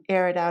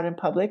it out in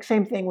public.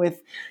 Same thing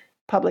with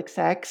public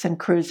sex and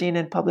cruising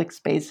in public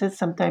spaces.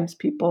 Sometimes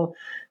people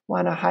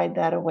want to hide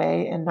that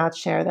away and not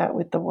share that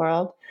with the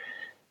world.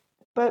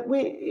 But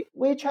we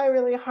try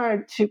really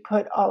hard to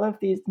put all of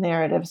these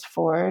narratives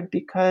forward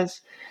because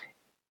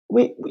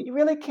we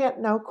really can't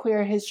know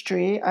queer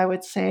history, I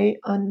would say,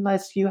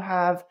 unless you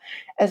have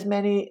as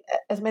many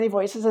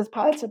voices as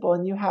possible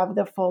and you have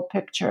the full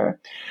picture.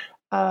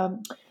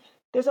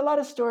 There's a lot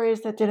of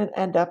stories that didn't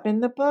end up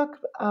in the book.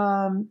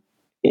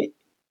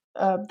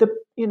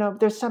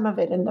 There's some of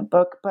it in the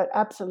book, but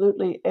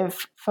absolutely,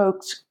 if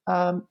folks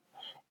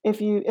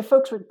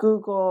would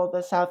Google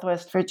the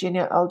Southwest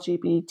Virginia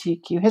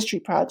LGBTQ History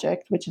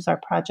Project, which is our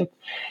project,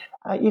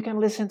 you can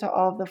listen to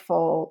all of the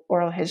full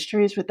oral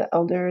histories with the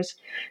elders,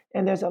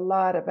 and there's a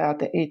lot about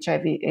the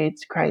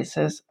HIV/AIDS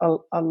crisis,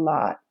 a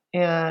lot,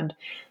 and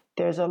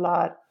there's a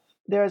lot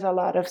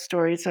of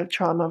stories of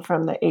trauma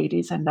from the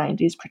 80s and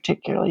 90s,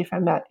 particularly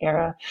from that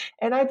era.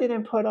 And I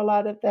didn't put a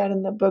lot of that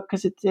in the book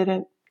because it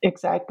didn't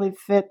exactly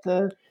fit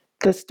the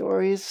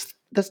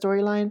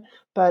storyline,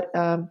 but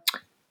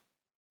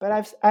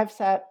I've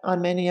sat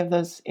on many of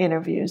those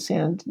interviews,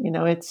 and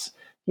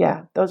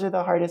those are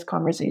the hardest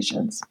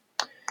conversations.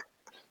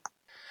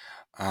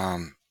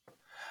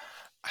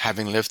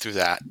 Having lived through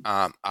that,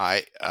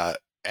 I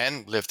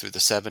and lived through the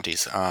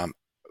 70s.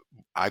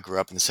 I grew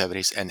up in the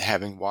 70s, and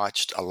having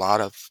watched a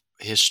lot of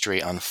history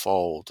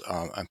unfold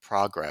and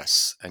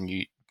progress, and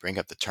you bring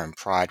up the term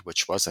pride,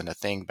 which wasn't a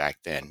thing back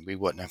then. We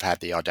wouldn't have had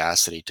the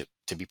audacity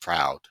to be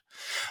proud.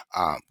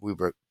 We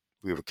were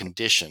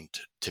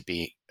conditioned to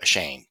be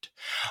ashamed.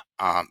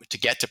 To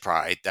get to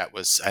pride,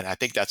 and I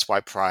think that's why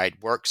pride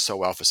works so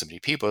well for so many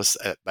people.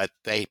 But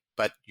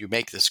you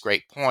make this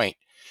great point.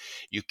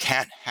 You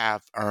can't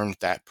have earned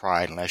that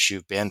pride unless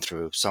you've been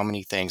through so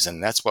many things,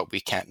 and that's what we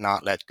can't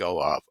not let go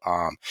of.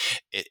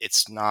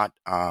 It's not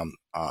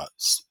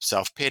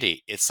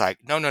self-pity. It's like,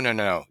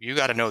 no. You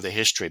got to know the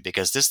history,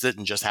 because this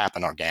didn't just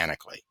happen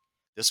organically.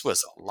 This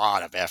was a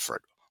lot of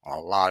effort on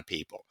a lot of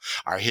people.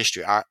 Our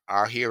history,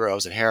 our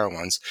heroes and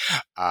heroines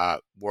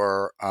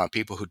were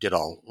people who did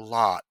a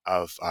lot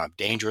of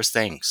dangerous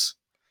things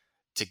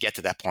to get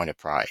to that point of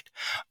pride.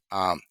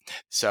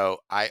 So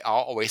I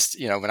always,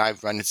 when I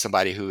run into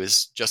somebody who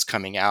is just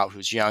coming out,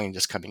 who's young and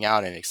just coming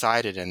out and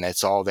excited, and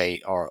that's all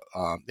they are,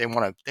 they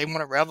want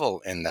to revel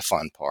in the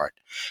fun part,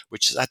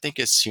 which I think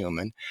is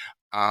human.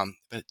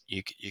 But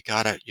you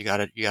gotta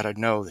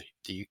know that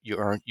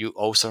you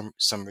owe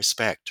some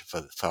respect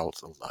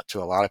to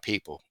a lot of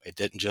people. It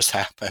didn't just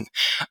happen.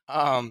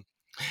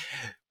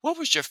 What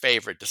was your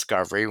favorite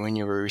discovery when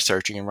you were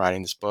researching and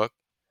writing this book?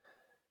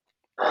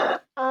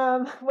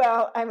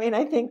 Well,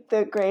 I think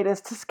the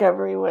greatest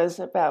discovery was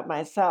about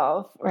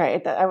myself,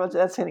 right?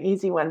 That's an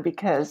easy one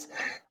because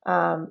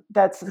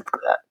that's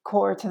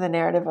core to the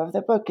narrative of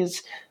the book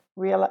is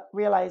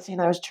realizing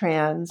I was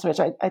trans, which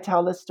I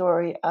tell the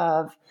story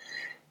of,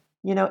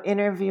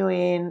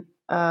 interviewing.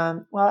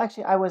 Well,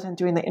 actually, I wasn't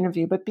doing the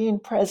interview, but being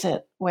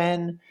present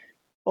when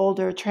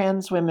older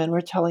trans women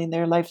were telling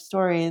their life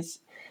stories,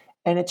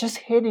 and it just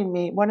hitting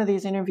me. One of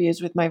these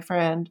interviews with my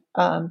friend,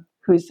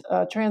 who's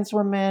a trans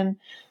woman,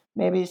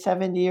 maybe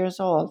 70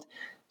 years old.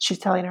 She's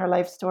telling her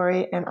life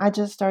story, and I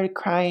just started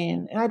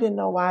crying. And I didn't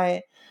know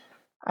why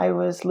I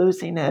was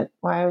losing it,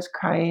 why I was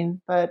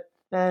crying. But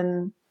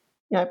then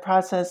I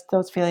processed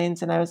those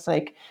feelings, and I was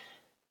like,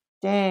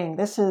 dang,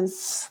 this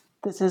is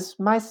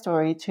my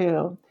story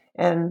too.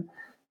 And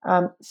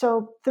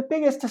So the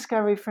biggest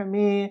discovery for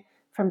me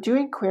from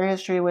doing queer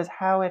history was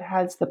how it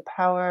has the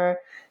power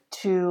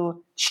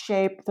to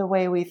shape the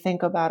way we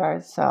think about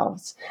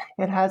ourselves.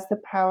 It has the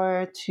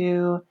power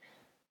to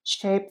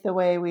shape the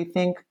way we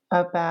think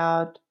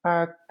about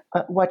our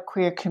what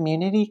queer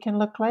community can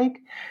look like,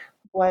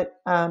 what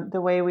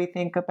the way we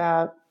think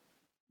about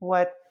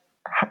what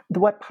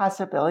what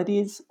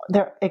possibilities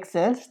there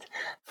exist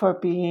for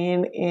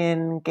being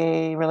in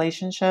gay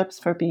relationships,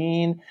 for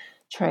being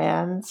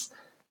trans.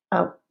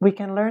 We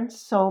can learn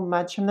so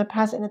much from the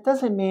past, and it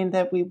doesn't mean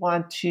that we don't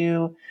want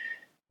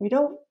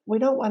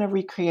to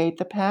recreate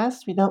the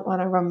past. We don't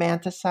want to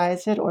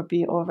romanticize it or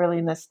be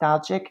overly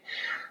nostalgic.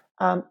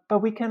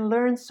 But we can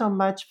learn so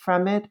much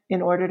from it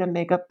in order to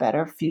make a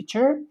better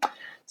future.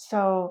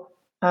 So,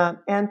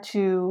 and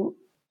to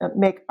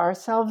make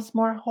ourselves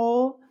more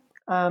whole.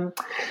 Um,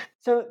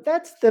 so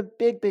that's the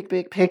big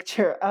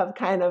picture of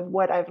kind of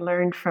what I've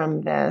learned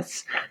from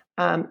this.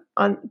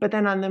 But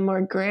then on the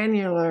more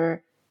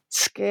granular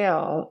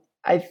scale,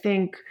 I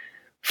think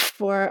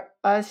for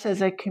us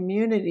as a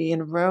community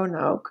in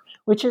Roanoke,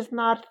 which is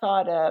not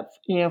thought of,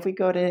 if we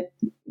go to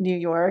New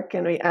York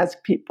and we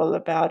ask people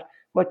about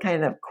what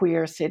kind of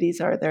queer cities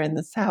are there in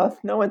the South,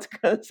 no one's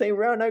going to say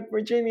Roanoke,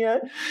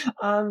 Virginia.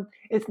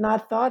 It's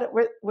not thought.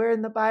 We're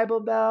in the Bible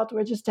Belt.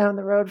 We're just down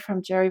the road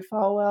from Jerry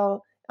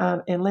Falwell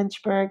in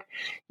Lynchburg.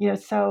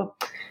 So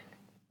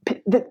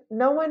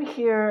no one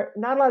here,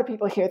 not a lot of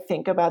people here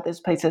think about this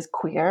place as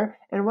queer.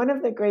 And one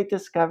of the great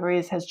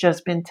discoveries has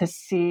just been to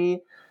see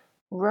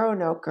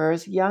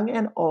Roanokers, young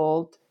and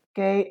old,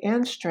 gay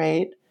and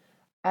straight,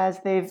 as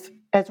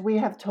we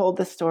have told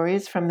the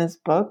stories from this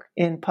book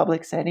in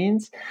public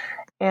settings,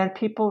 and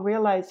people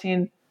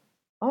realizing,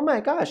 oh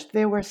my gosh,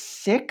 there were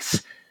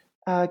 6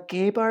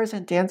 gay bars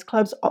and dance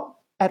clubs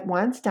at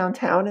once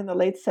downtown in the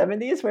late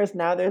 70s, whereas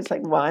now there's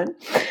like one.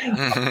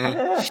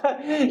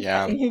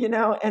 Yeah.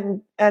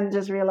 And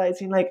just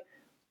realizing like,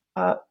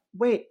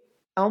 wait,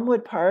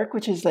 Elmwood Park,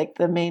 which is like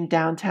the main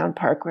downtown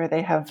park where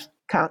they have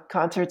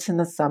concerts in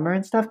the summer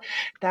and stuff,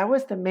 that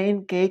was the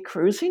main gay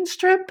cruising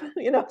strip.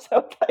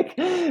 So like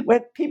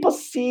when people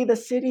see the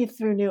city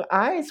through new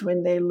eyes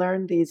when they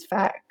learn these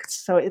facts.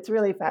 So it's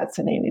really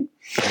fascinating.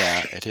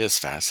 Yeah, it is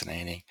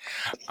fascinating.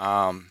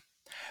 I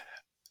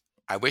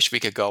wish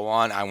we could go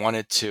on. I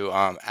wanted to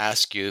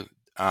ask you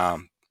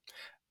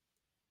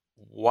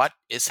what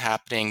is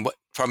happening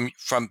from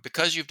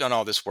because you've done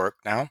all this work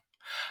now.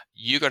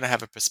 You're going to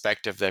have a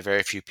perspective that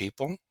very few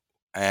people,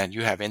 and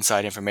you have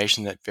inside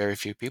information that very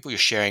few people. You're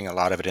sharing a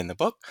lot of it in the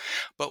book.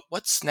 But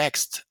what's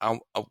next?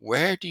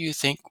 Where do you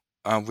think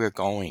we're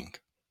going?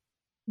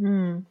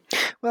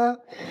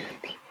 Well,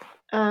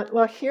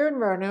 here in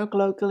Roanoke,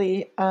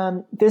 locally,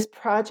 this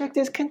project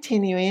is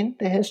continuing,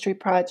 the history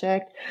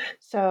project.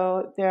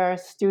 So there are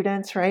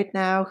students right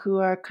now who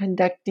are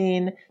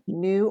conducting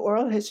new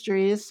oral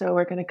histories. So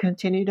we're going to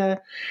continue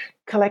to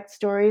collect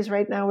stories.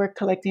 Right now, we're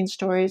collecting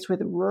stories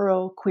with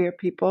rural queer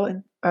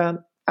people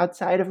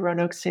outside of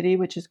Roanoke City,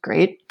 which is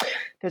great.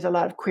 There's a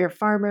lot of queer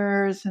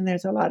farmers, and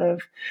there's a lot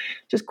of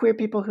just queer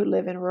people who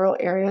live in rural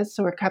areas.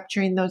 So we're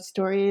capturing those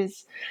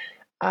stories.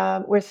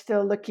 We're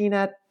still looking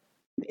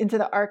into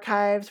the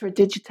archives. We're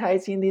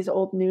digitizing these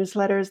old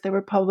newsletters that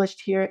were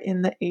published here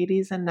in the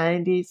 80s and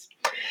 90s.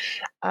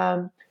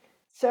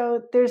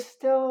 So there's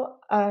still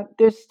a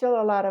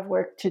lot of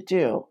work to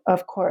do.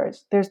 Of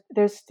course,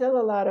 there's still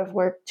a lot of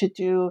work to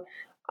do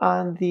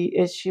on the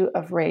issue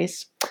of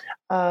race,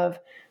 of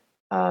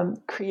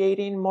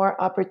creating more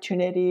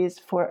opportunities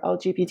for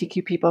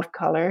LGBTQ people of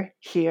color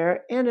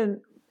here and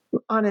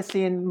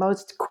honestly in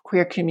most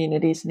queer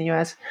communities in the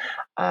U.S.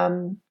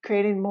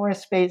 Creating more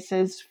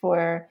spaces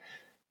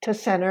to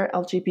center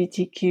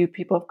LGBTQ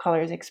people of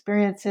color's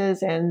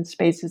experiences and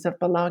spaces of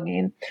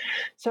belonging.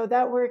 So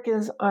that work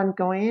is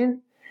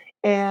ongoing.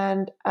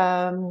 And,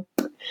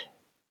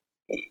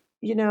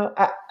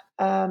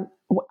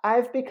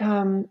 I've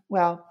become,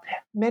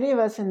 many of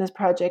us in this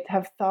project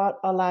have thought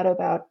a lot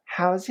about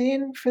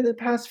housing for the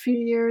past few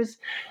years.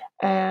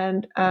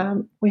 And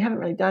we haven't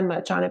really done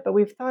much on it, but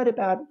we've thought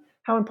about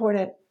how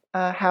important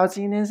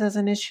housing is as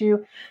an issue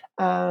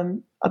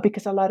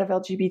because a lot of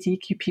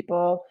LGBTQ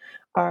people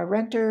are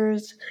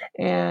renters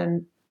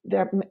and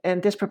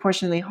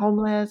disproportionately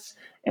homeless,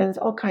 and there's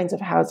all kinds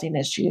of housing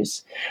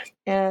issues.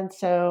 And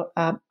so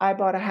I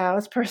bought a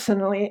house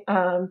personally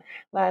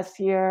last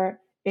year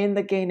in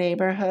the gay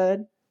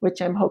neighborhood, which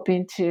I'm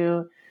hoping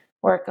to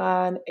work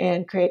on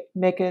and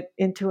make it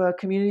into a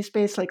community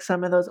space like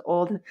some of those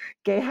old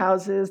gay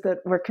houses that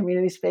were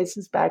community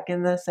spaces back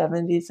in the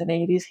 70s and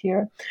 80s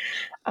here.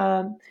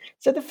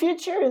 So the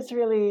future is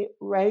really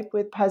ripe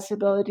with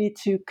possibility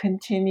to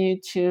continue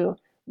to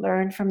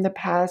learn from the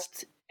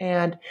past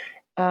and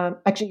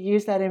actually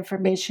use that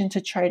information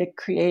to try to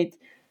create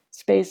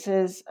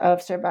spaces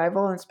of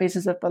survival and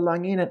spaces of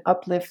belonging and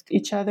uplift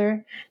each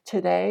other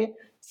today.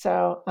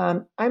 So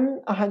I'm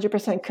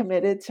 100%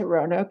 committed to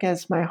Roanoke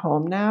as my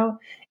home now.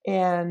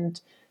 And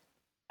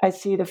I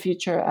see the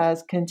future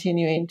as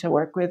continuing to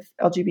work with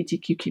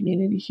LGBTQ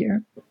community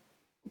here.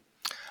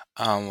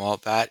 Well,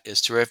 that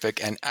is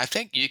terrific. And I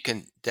think you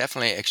can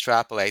definitely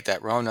extrapolate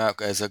that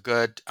Roanoke as a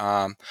good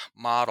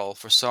model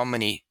for so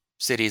many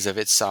cities of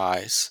its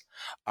size.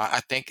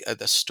 I think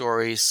the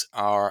stories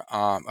are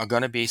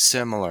going to be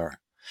similar.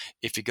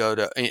 If you go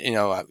to,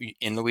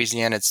 in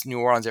Louisiana, it's New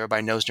Orleans.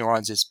 Everybody knows New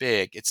Orleans is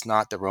big. It's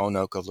not the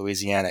Roanoke of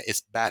Louisiana.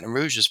 It's Baton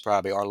Rouge is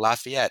probably, or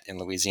Lafayette in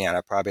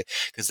Louisiana, probably,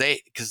 because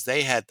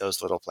they had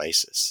those little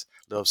places,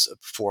 those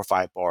 4 or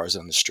 5 bars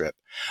on the strip.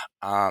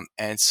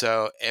 And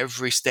so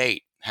every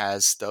state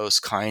has those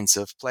kinds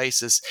of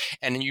places.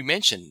 And you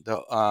mentioned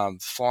the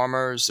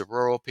farmers, the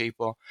rural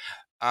people.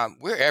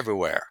 We're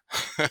everywhere,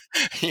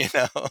 you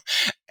know,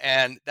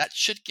 and that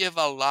should give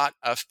a lot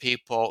of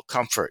people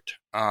comfort.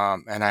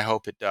 And I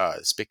hope it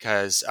does,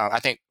 because I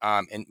think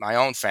in my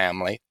own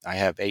family, I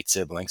have 8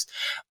 siblings.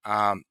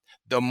 Um,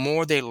 the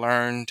more they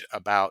learned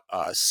about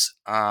us,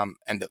 and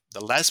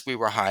the less we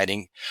were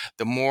hiding,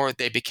 the more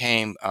they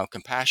became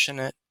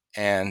compassionate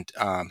and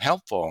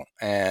helpful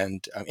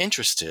and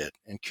interested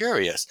and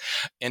curious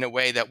in a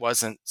way that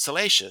wasn't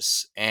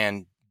salacious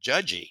and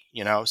judgy,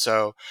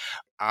 So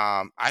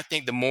I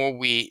think the more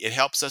it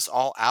helps us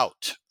all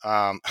out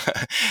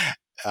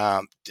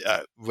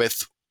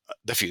with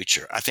the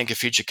future. I think the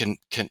future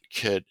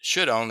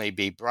should only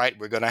be bright.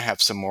 We're going to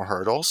have some more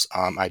hurdles.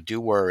 I do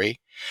worry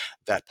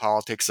that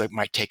politics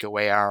might take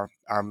away our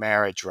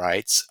marriage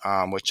rights,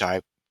 which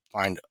I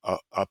find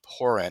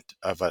abhorrent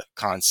of a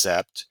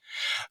concept.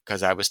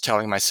 Because I was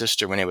telling my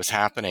sister when it was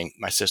happening,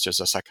 my sister's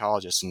a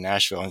psychologist in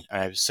Nashville, and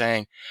I was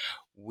saying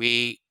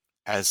we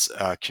as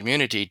a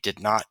community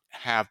did not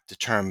have the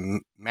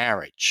term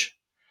marriage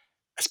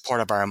as part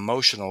of our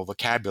emotional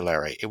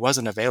vocabulary. It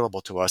wasn't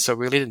available to us, so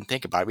we really didn't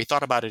think about it. We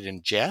thought about it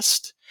in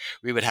jest.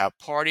 We would have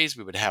parties,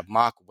 we would have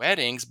mock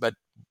weddings, but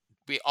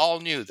we all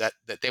knew that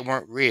they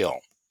weren't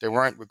real. They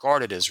weren't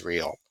regarded as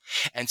real.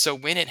 And so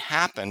when it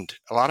happened,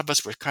 a lot of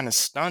us were kind of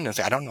stunned and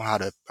said, I don't know how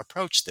to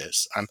approach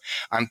this.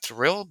 I'm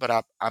thrilled,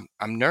 but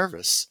I'm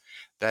nervous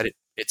that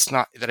it's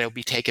not, that it'll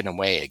be taken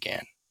away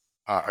again.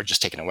 Or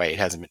just taken away. It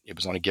hasn't been, it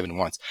was only given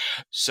once.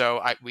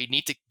 So we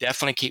need to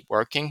definitely keep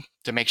working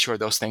to make sure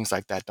those things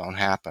like that don't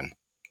happen.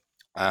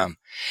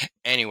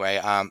 Anyway,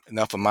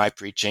 enough of my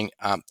preaching.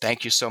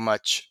 Thank you so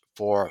much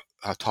for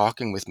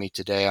talking with me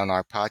today on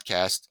our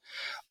podcast.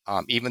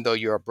 Even though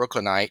you're a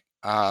Brooklynite,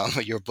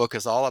 your book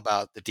is all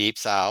about the Deep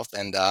South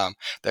and the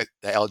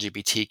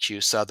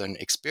LGBTQ Southern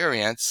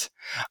experience.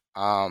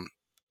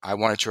 I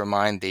wanted to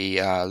remind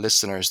the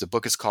listeners, the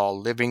book is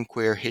called Living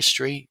Queer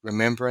History,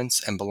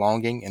 Remembrance, and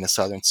Belonging in a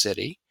Southern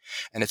City,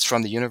 and it's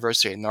from the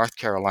University of North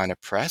Carolina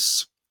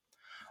Press.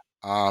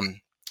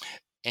 And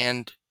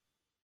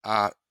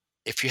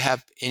if you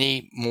have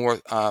any more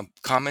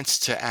comments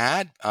to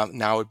add,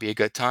 now would be a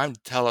good time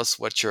to tell us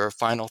what your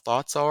final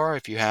thoughts are,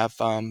 if you have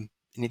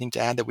anything to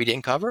add that we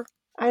didn't cover.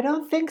 I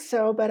don't think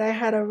so, but I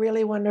had a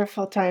really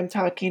wonderful time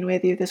talking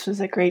with you. This was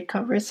a great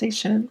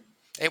conversation.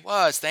 It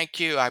was. Thank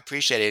you. I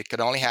appreciate it. It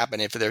could only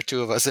happen if there are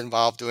 2 of us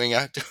involved being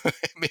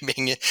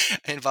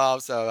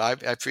involved. So I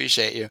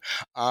appreciate you.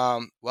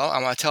 Well,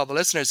 I'm going to tell the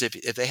listeners,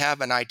 if they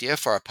have an idea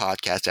for a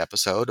podcast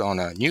episode on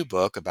a new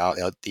book about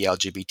the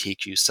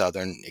LGBTQ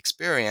Southern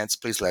experience,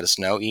 please let us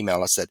know.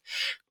 Email us at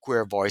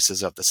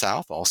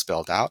queervoicesofthesouth, all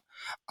spelled out,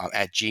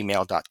 at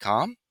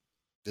gmail.com.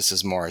 This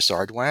is Maurice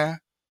Ardoin.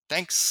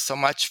 Thanks so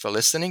much for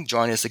listening.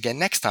 Join us again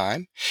next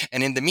time.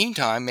 And in the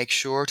meantime, make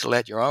sure to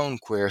let your own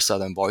queer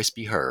Southern voice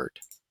be heard.